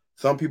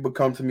 Some people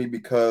come to me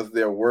because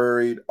they're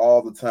worried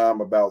all the time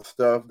about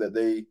stuff that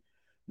they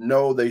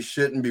know they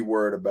shouldn't be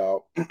worried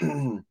about,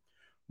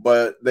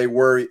 but they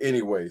worry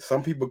anyway.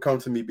 Some people come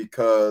to me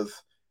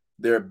because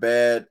they're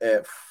bad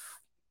at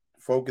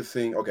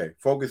focusing. Okay,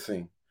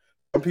 focusing.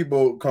 Some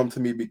people come to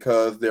me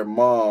because their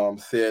mom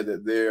said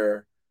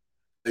that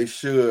they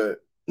should,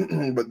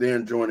 but they're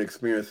enjoying the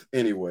experience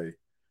anyway.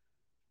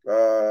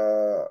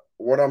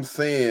 What I'm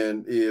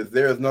saying is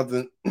there is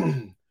nothing,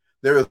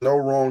 there is no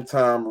wrong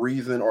time,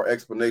 reason, or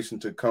explanation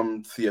to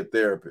come see a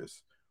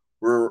therapist.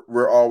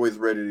 We're always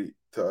ready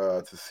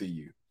to see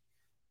you.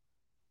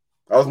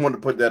 I just wanted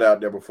to put that out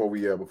there before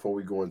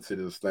we go into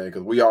this thing,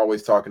 because we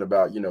always talking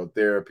about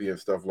therapy and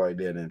stuff like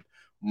that, and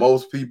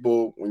most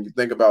people, when you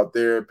think about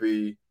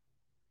therapy,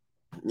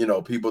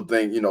 people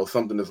think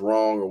something is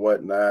wrong or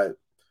whatnot.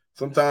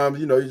 Sometimes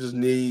you just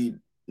need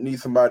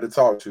somebody to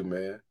talk to,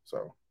 man.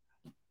 So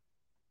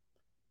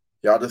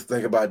y'all just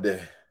think about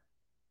that.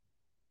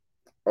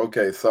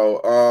 Okay,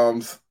 so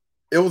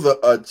it was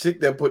a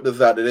chick that put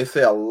this out there. They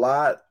say a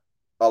lot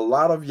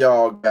of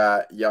y'all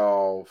got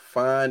y'all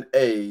find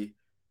a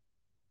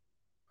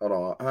hold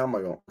on, how am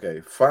I going?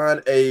 Okay,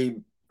 find a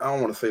I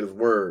don't want to say this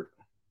word.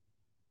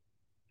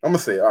 I'm gonna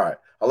say, all right.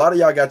 A lot of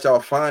y'all got y'all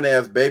fine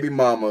ass baby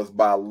mamas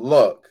by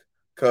luck,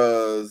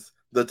 cause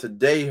the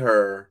today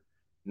her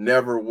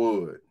never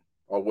would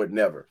or would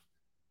never.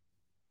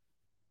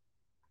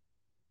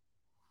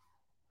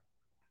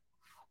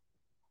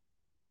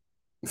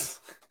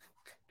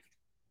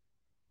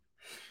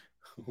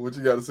 What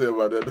you got to say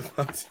about that,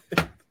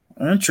 Devontae?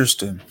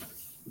 Interesting.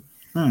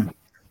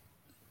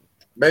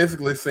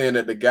 Basically saying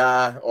that the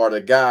guy or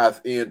the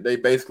guys they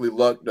basically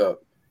lucked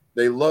up.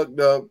 They lucked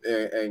up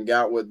and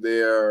got with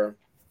their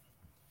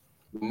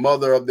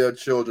mother of their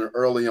children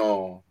early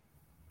on,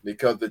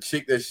 because the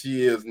chick that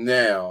she is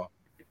now,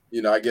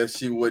 I guess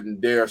she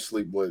wouldn't dare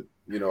sleep with,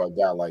 a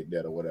guy like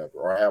that or whatever,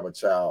 or have a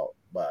child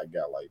by a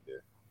guy like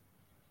that.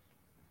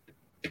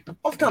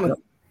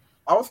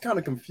 I was kind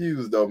of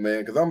confused though,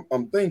 man, because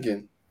I'm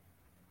thinking,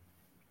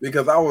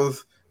 because I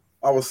was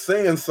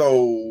saying,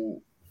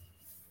 so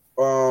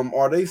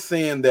are they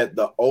saying that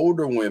the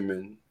older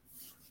women,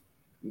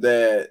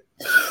 that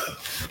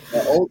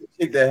the older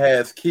chick that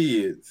has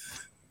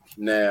kids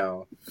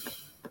now,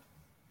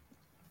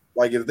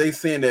 like, if they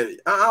saying that,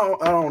 I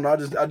don't know,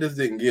 I just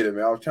didn't get it,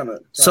 man. I was trying to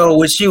So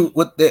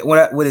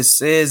what it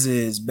says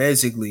is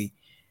basically,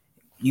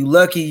 you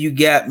lucky you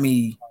got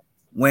me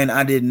when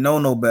I didn't know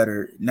no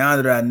better. Now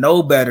that I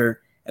know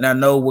better and I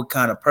know what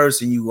kind of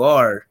person you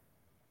are,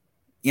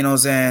 you know what I'm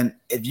saying?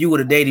 If you would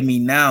have dated me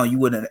now, you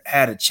wouldn't have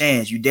had a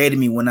chance. You dated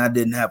me when I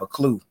didn't have a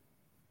clue.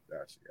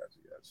 Gotcha.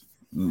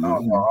 I don't know.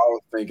 Mm-hmm. I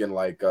was thinking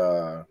like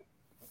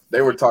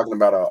they were talking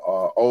about a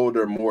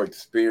older, more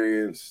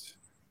experienced,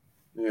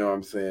 what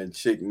I'm saying,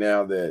 chick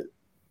now that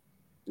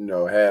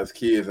has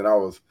kids, and I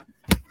was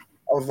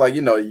like,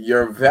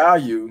 your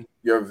value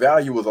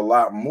was a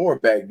lot more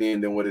back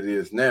then than what it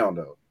is now,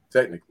 though.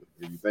 Technically,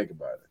 if you think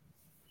about it,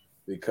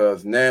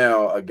 because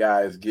now a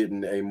guy is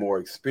getting a more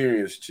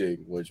experienced chick,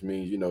 which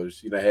means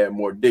she done had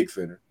more dicks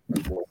in her.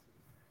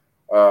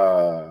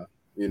 Uh,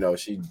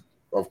 she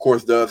of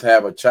course does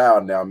have a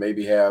child now.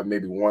 Maybe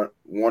one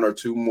or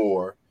two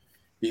more.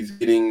 He's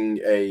getting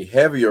a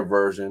heavier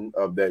version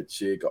of that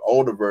chick, an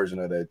older version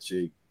of that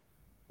chick.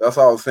 That's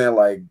all I was saying.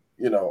 Like,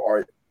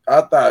 or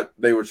I thought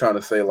they were trying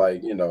to say,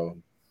 like,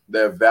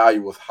 their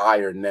value was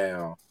higher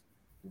now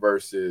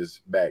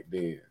versus back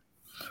then.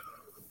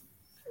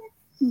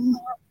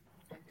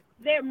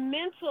 Their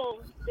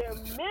mental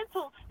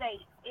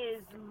state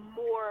is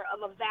more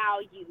of a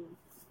value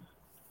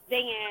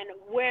than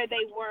where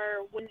they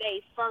were when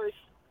they first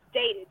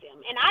dated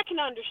them. And I can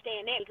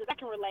understand that because I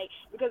can relate.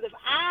 Because if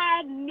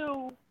I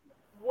knew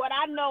what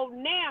I know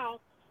now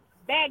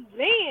back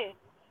then,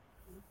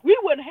 we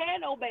wouldn't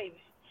have no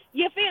baby.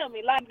 You feel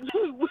me? Like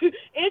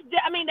it's.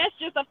 I mean, that's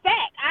just a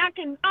fact. I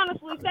can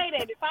honestly say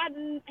that if I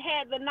didn't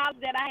have the knowledge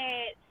that I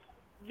had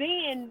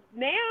then,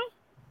 now,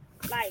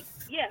 like,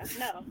 yeah,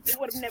 no, it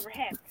would have never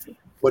happened.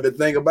 But the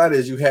thing about it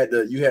is you had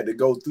to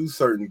go through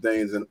certain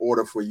things in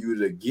order for you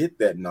to get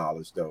that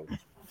knowledge, though.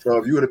 So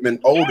if you would have been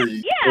older,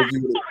 Yeah, I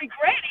you would don't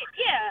regret it.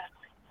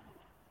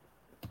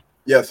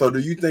 yeah. So do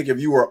you think if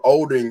you were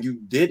older and you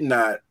did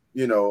not,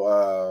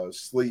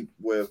 sleep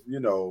with,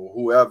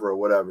 whoever or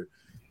whatever,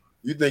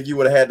 you think you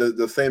would have had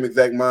the same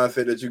exact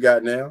mindset that you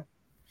got now?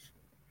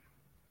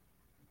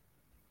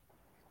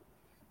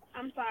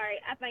 I'm sorry.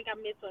 I think I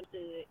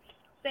misunderstood.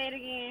 Say it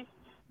again.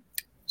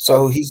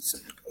 So you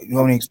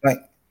want me to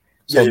explain?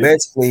 So Yeah.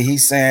 basically,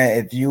 he's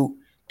saying, do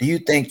you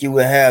think you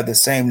would have the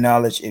same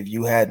knowledge if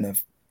you hadn't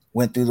have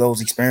went through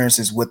those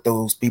experiences with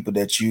those people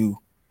that you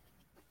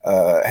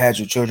had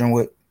your children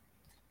with?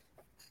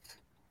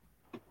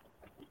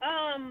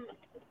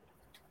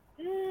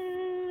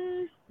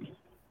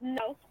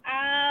 No.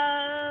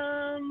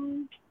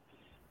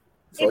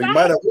 So you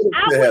might have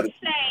had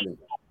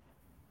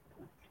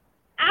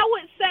I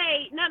would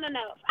say no.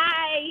 If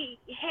I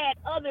had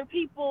other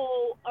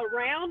people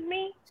around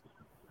me,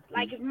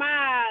 like if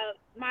my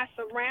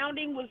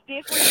surrounding was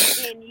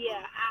different, then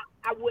yeah,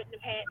 I wouldn't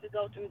have had to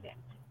go through that.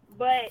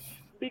 But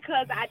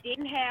because I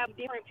didn't have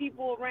different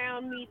people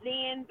around me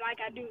then, like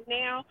I do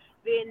now,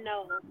 then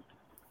no,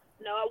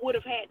 I would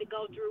have had to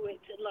go through it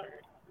to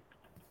learn.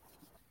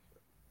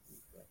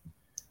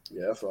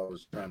 Yeah, that's what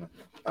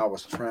I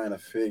was trying to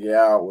figure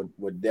out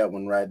with that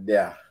one right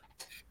there.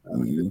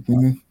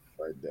 Mm-hmm.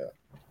 Right there.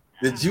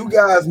 Did you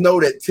guys know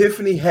that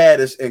Tiffany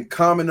Haddish and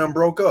Common done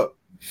broke up?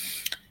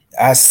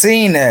 I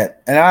seen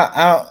that, and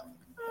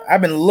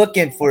I've been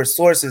looking for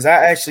sources.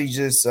 I actually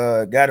just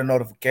got a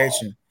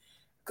notification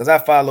because I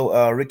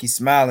follow Ricky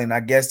Smiley. I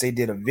guess they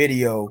did a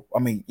video.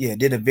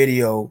 Did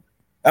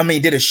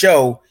a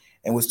show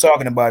and was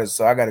talking about it.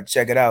 So I got to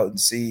check it out and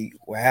see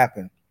what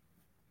happened.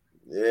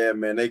 Yeah,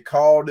 man, they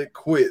called it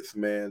quits,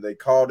 man. They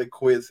called it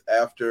quits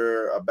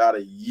after about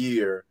a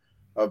year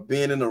of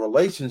being in a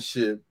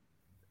relationship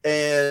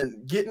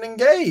and getting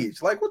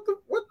engaged. Like, what the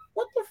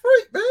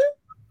freak, man?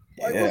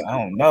 Like, yeah, I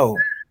don't know.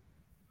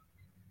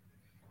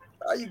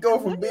 How you go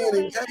from being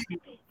engaged?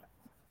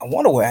 I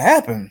wonder what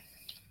happened.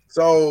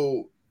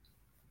 So,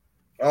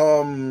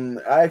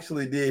 I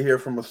actually did hear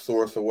from a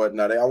source or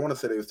whatnot. I want to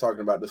say they was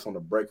talking about this on the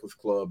Breakfast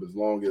Club as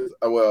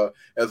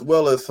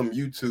well as some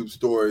YouTube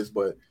stories,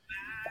 but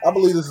I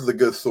believe this is a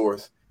good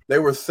source. They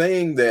were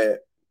saying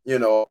that,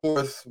 of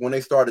course, when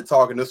they started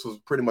talking, this was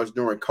pretty much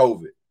during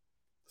COVID.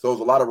 So it was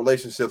a lot of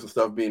relationships and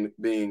stuff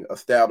being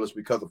established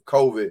because of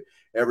COVID,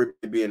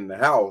 everybody being in the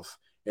house.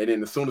 And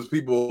then as soon as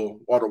people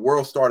or the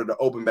world started to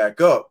open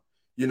back up,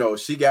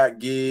 she got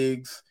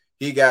gigs,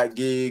 he got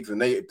gigs,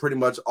 and they pretty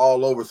much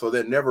all over. So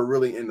they're never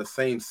really in the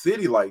same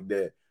city like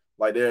that.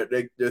 Like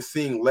they're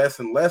seeing less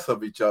and less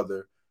of each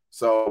other.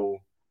 So,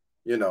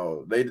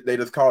 they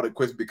just called it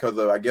quits because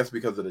of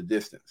the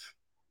distance.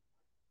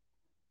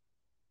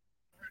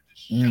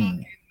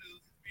 Mm.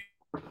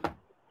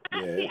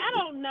 Yeah. I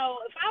don't know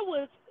if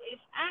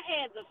I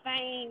had the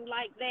fame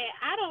like that.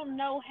 I don't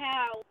know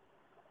how.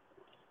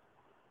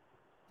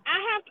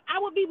 I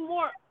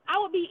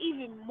would be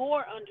even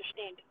more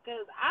understanding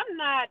because I'm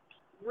not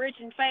rich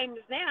and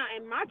famous now,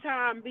 and my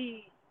time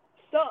be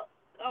stuck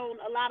on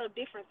a lot of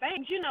different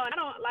things, and I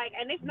don't like,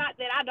 and it's not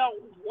that I don't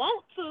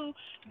want to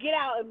get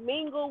out and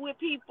mingle with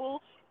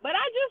people, but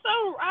I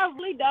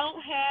really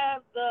don't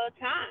have the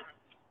time.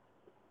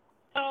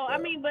 So, I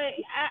mean, but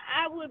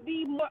I would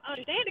be more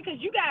understanding because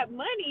you got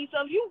money,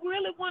 so if you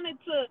really wanted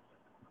to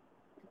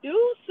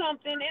do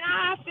something, and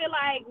I feel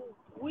like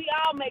we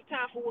all make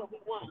time for what we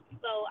want.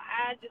 So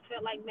I just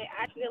feel like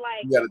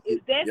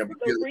if that's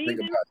the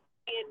reason,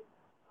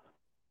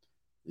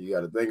 you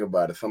got to think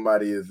about it.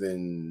 Somebody is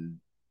in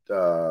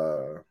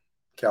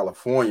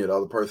California, the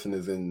other person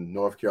is in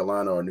North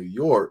Carolina or New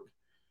York.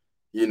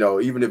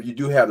 Even if you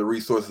do have the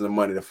resources and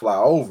money to fly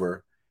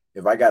over,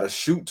 if I got to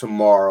shoot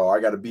tomorrow,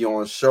 I got to be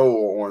on show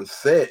or on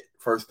set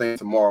first thing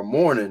tomorrow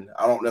morning,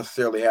 I don't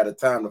necessarily have the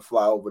time to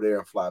fly over there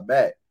and fly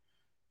back.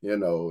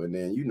 And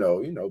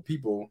then,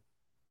 people,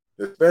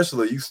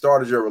 especially you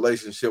started your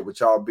relationship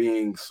with y'all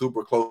being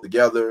super close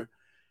together.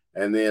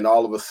 And then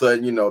all of a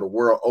sudden, the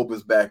world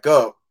opens back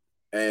up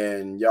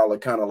and y'all are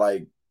kind of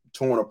like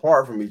torn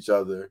apart from each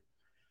other.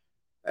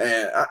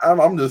 And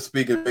I'm just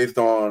speaking based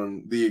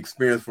on the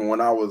experience from when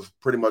I was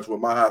pretty much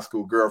with my high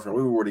school girlfriend.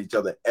 We were with each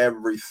other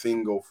every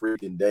single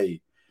freaking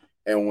day.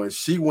 And when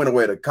she went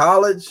away to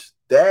college,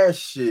 that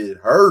shit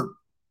hurt.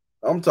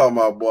 I'm talking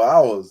about,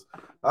 boy,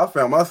 I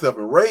found myself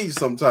enraged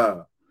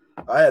sometimes.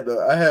 I had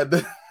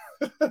to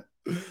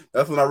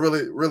that's when I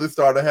really, really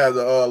started to have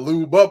to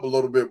lube up a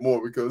little bit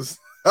more because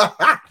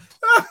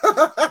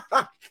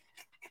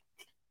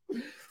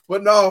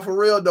but no, for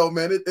real though,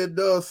 man, it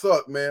does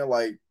suck, man.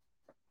 Like,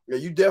 yeah,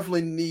 you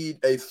definitely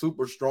need a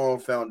super strong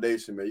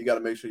foundation, man. You got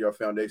to make sure your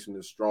foundation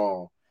is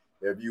strong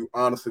if you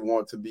honestly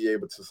want to be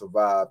able to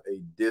survive a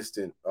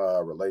distant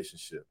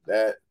relationship.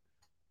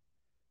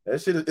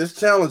 That shit it's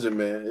challenging,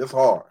 man. It's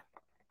hard.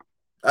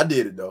 I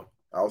did it though.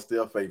 I was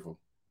still faithful.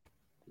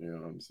 You know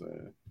what I'm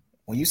saying?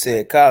 When you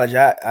said college,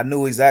 I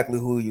knew exactly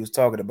who you was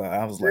talking about.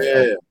 I was like,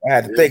 yeah, I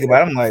had to think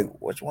about it. I'm like,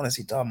 which one is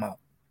he talking about?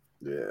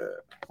 Yeah.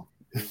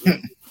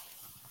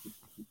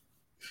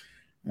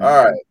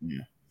 All right.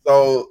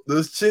 So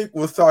this chick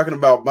was talking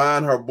about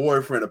buying her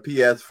boyfriend a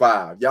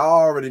PS5. Y'all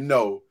already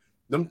know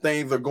them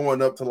things are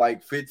going up to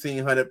like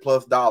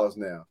 $1,500+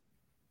 now.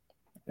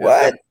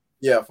 What?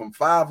 Yeah, from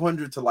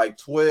 $500 to like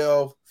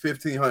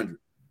 $1,200-$1,500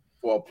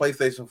 for a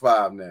PlayStation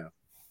 5 now.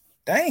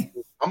 Dang.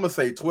 I'm gonna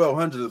say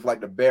 $1,200 is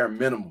like the bare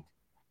minimum.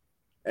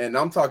 And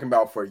I'm talking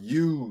about for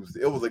used.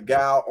 It was a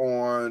guy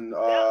on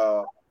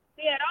those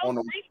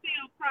resale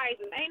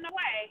prices. Ain't no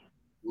way.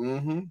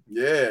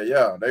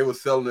 Yeah. They were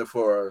selling it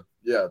for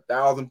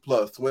 $1,000+,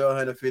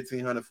 $1,200,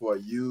 $1,500 for a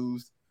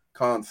used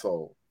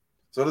console.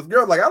 So this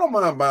girl's like, I don't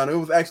mind buying it. It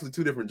was actually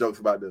two different jokes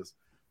about this.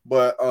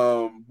 But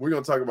we're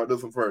gonna talk about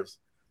this one first.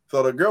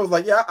 So the girl was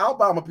like, yeah, I'll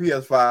buy my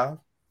PS5.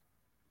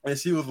 And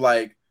she was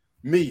like,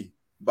 me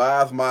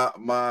buys my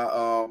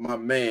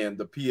man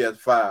the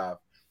PS5.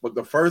 But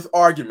the first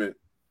argument,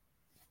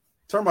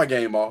 turn my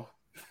game off.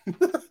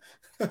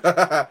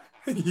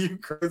 You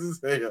crazy as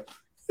hell.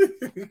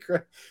 You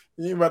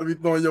ain't about to be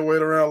throwing your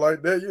weight around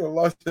like that. You done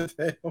lost your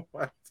damn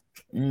mind.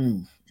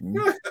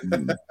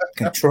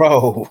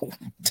 Control.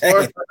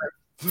 Dang.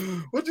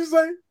 What'd you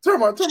say? Turn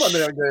my damn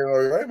game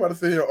off. I ain't about to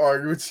sit here and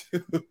argue with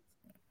you.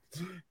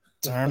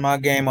 Turn my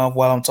game off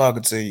while I'm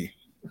talking to you.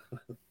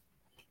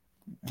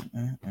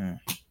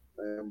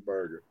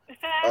 Hamburger.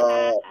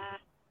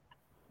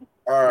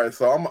 All right,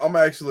 so I'm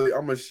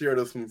gonna share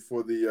this one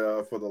for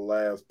the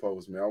last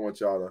post, man. I want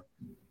y'all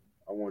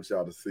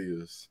to see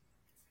this.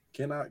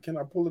 Can I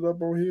pull it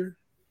up on here?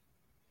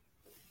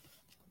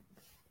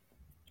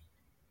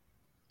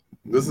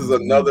 This is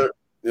another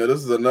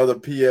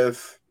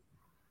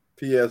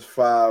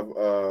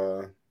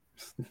PS5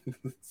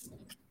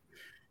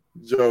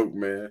 joke,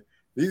 man.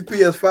 These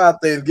PS5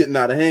 things getting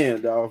out of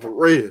hand, dog, for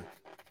real.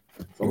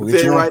 So I'm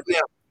tell you right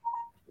now,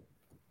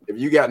 if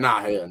you got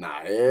heck no.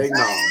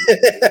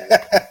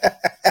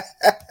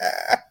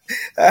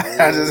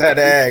 I just had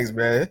to ask,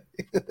 man.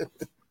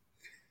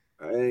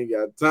 I ain't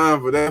got time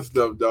for that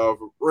stuff, dog,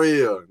 for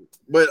real.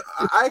 But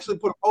I actually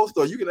put a post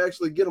on. You can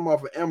actually get them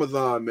off of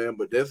Amazon, man.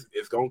 But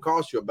it's gonna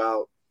cost you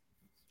about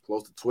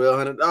close to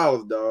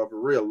 $1,200, dog,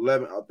 for real.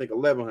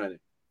 $1,100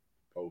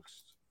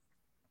 post.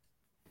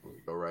 Let me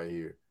go right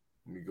here.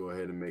 Let me go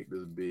ahead and make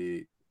this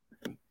big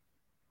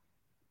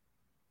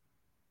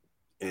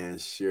and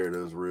share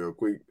this real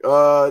quick.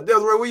 Desiree,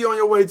 where you on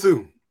your way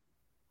to?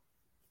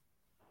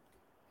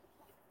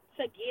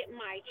 To get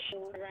my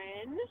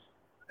children.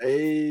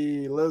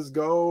 Hey, let's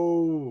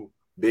go.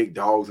 Big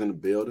dogs in the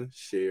building.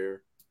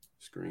 Share.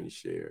 Screen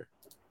share.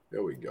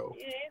 There we go.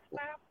 Yeah, it's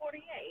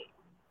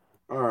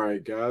 5:48. All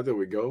right, guys. There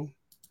we go.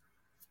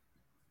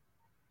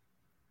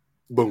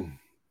 Boom.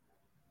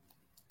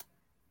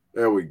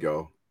 There we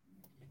go.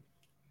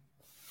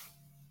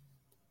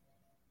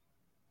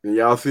 And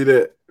y'all see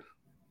that?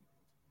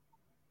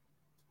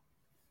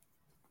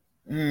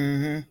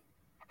 This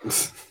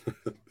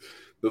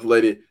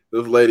lady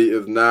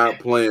is not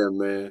playing,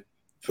 man.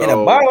 So, in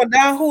a bottle of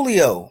Don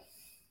Julio.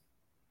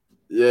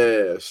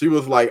 Yeah, she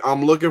was like,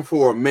 I'm looking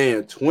for a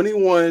man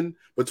 21,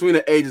 between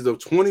the ages of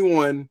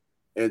 21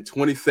 and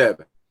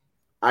 27.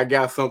 I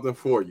got something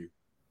for you.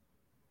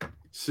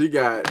 She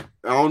got,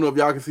 I don't know if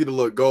y'all can see the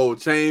little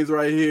gold chains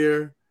right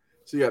here.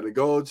 She got the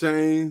gold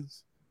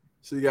chains.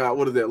 She got,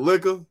 what is that,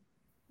 liquor?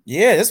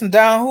 Yeah, this some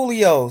Don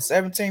Julio,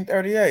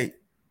 1738.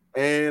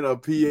 And a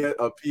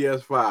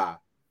PS5.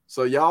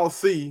 So y'all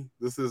see,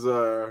 this is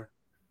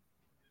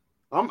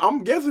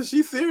I'm guessing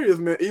she's serious,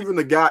 man. Even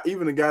the guy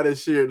that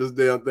shared this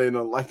damn thing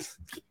don't like.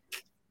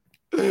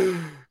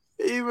 Even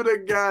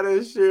the guy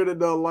that shared it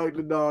don't like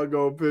the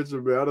doggone picture,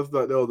 man. I just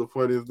thought that was the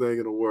funniest thing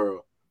in the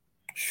world.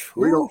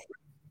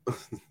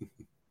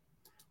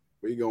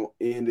 We gonna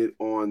end it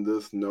on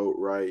this note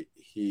right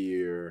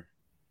here.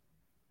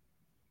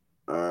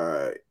 All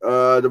right,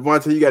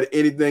 Devontae, you got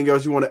anything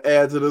else you want to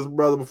add to this,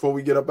 brother, before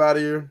we get up out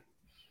of here?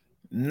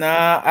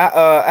 Nah,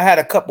 I had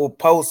a couple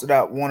posts that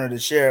I wanted to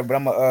share, but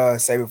I'm gonna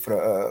save it for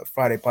the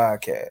Friday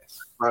podcast.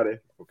 Friday,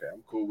 okay,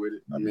 I'm cool with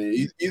it. I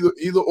mean,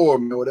 either or,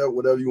 man.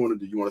 Whatever you want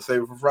to do. You want to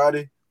save it for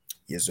Friday?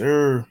 Yes,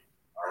 sir.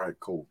 All right,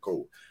 cool.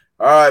 All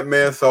right,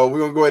 man. So we're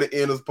gonna go ahead and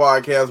end this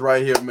podcast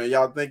right here, man.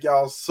 Y'all, thank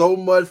y'all so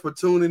much for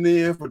tuning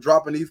in, for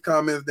dropping these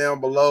comments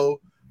down below.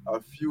 A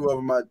few of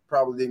them I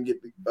probably didn't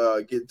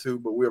get to,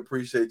 but we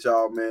appreciate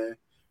y'all, man.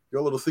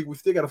 Your little secret, we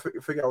still gotta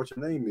figure out what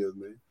your name is,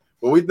 man.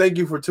 But we thank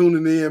you for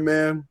tuning in,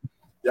 man.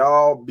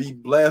 Y'all be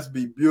blessed,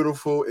 be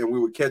beautiful, and we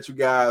will catch you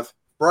guys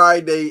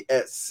Friday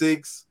at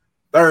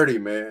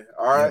 6:30, man.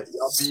 All right,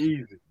 y'all be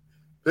easy.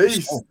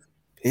 Peace.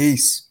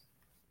 Peace.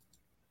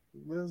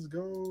 Let's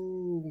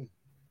go.